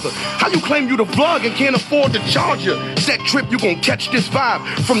farther. How you claim you the vlog and can't afford the charger? Set trip, you gon' catch this vibe.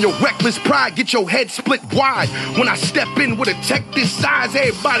 From your reckless pride, get your head split wide. When I step in with a tech this size,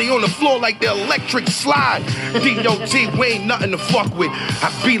 everybody on the floor like the electric slide. D.O.T. we ain't nothing to fuck with.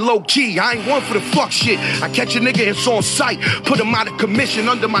 I be low key, I ain't one for the fuck shit. I catch a nigga, it's on sight. Put him out of commission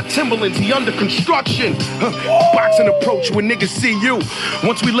under my Timberlands, he under construction. Boxing approach when niggas see you.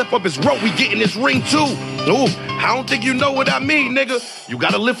 Once we lift up his rope, we get in this ring too. Ooh, I don't think you know what I mean, nigga. You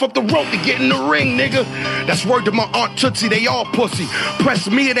gotta lift up the rope to get in the ring, nigga. That's word to my Aunt Tootsie, they all pussy. Press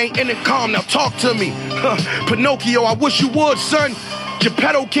me, it ain't intercom, now talk to me. Pinocchio, I wish you would, son.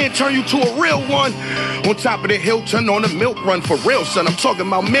 Geppetto can't turn you to a real one. On top of the hill, turn on the milk run for real, son. I'm talking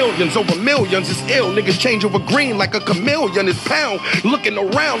about millions over millions. It's ill. Niggas change over green like a chameleon. It's pound. Looking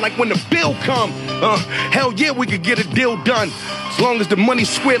around like when the bill come. Hell yeah, we could get a deal done. As long as the money's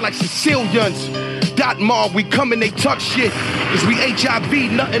squared like Sicilians. Dot Mob, we come and they talk shit. Cause we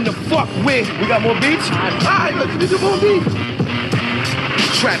HIV, nothing to fuck with. We got more beats? Alright, let's do more beats.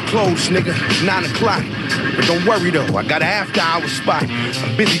 Trap closed, nigga, 9 o'clock. But don't worry though, I got an after-hour spot.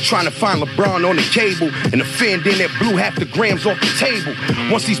 I'm busy trying to find LeBron on the cable. And the fan then that blew half the grams off the table.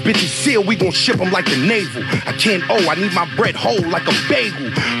 Once these bitches seal, we gon' ship them like the naval. I can't I need my bread whole like a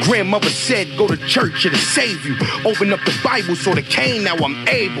bagel. Grandmother said, go to church, it'll save you. Open up the Bible, so the cane, now I'm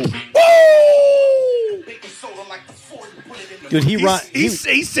able. Woo! Dude,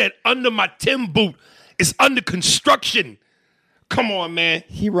 he said, under my Tim boot, it's under construction. Come on, man.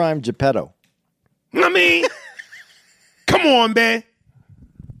 He rhymed Geppetto. I mean, come on, man.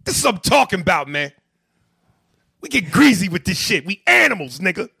 This is what I'm talking about, man. We get greasy with this shit. We animals,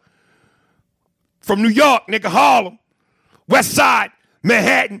 nigga. From New York, nigga, Harlem, West Side,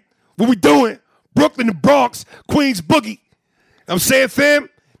 Manhattan. What we doing? Brooklyn, the Bronx, Queens, Boogie. I'm saying, fam,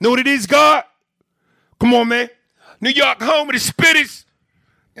 know what it is, God? Come on, man. New York, home of the spitters.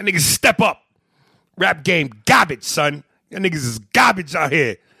 That niggas step up. Rap game, garbage, son. That niggas is garbage out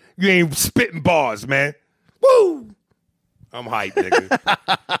here. You ain't spitting bars, man. Woo! I'm hyped, nigga.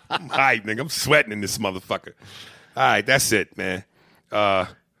 I'm hyped, nigga. I'm sweating in this motherfucker. All right, that's it, man.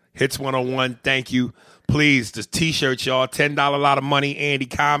 Hits 101, thank you. Please, the t-shirts, y'all. $10 a lot of money, Andy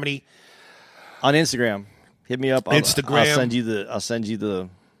Comedy. On Instagram. Hit me up. Instagram. I'll send you the.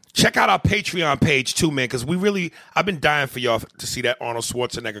 Check out our Patreon page, too, man, because I've been dying for y'all to see that Arnold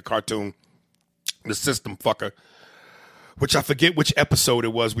Schwarzenegger cartoon, The System Fucker. Which I forget which episode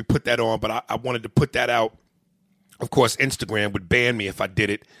it was we put that on, but I wanted to put that out. Of course, Instagram would ban me if I did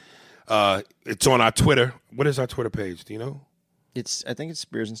it. It's on our Twitter. What is our Twitter page? Do you know? I think it's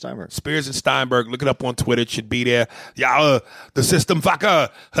Spears and Steinberg. Spears and Steinberg. Look it up on Twitter. It should be there. Yeah, the System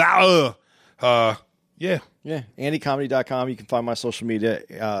Fucker. Yeah. Yeah, AndyComedy.com. You can find my social media.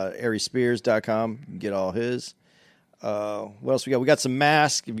 ArieSpears.com. You can get all his. What else we got? We got some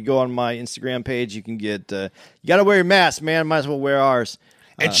masks. If you go on my Instagram page, you can get. You got to wear your mask, man. Might as well wear ours.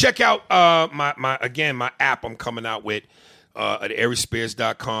 And check out my app I'm coming out with at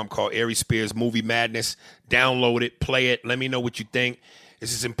ArieSpears.com called Arie Spears Movie Madness. Download it, play it. Let me know what you think.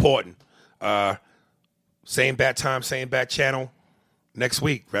 This is important. Same bat time, same bat channel. Next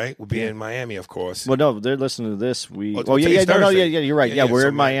week, right? We'll be in Miami, of course. Well, no, they're listening to this. You're right. Yeah, We're so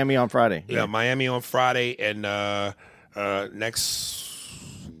in Miami on Friday. Yeah, Miami on Friday, and next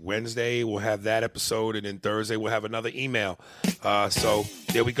Wednesday we'll have that episode, and then Thursday we'll have another email. So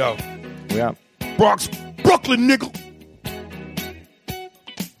there we go. Yeah. Bronx, Brooklyn, nigga.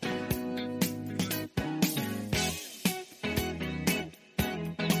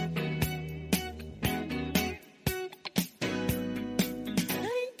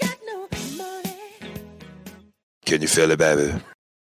 Can you feel it, baby?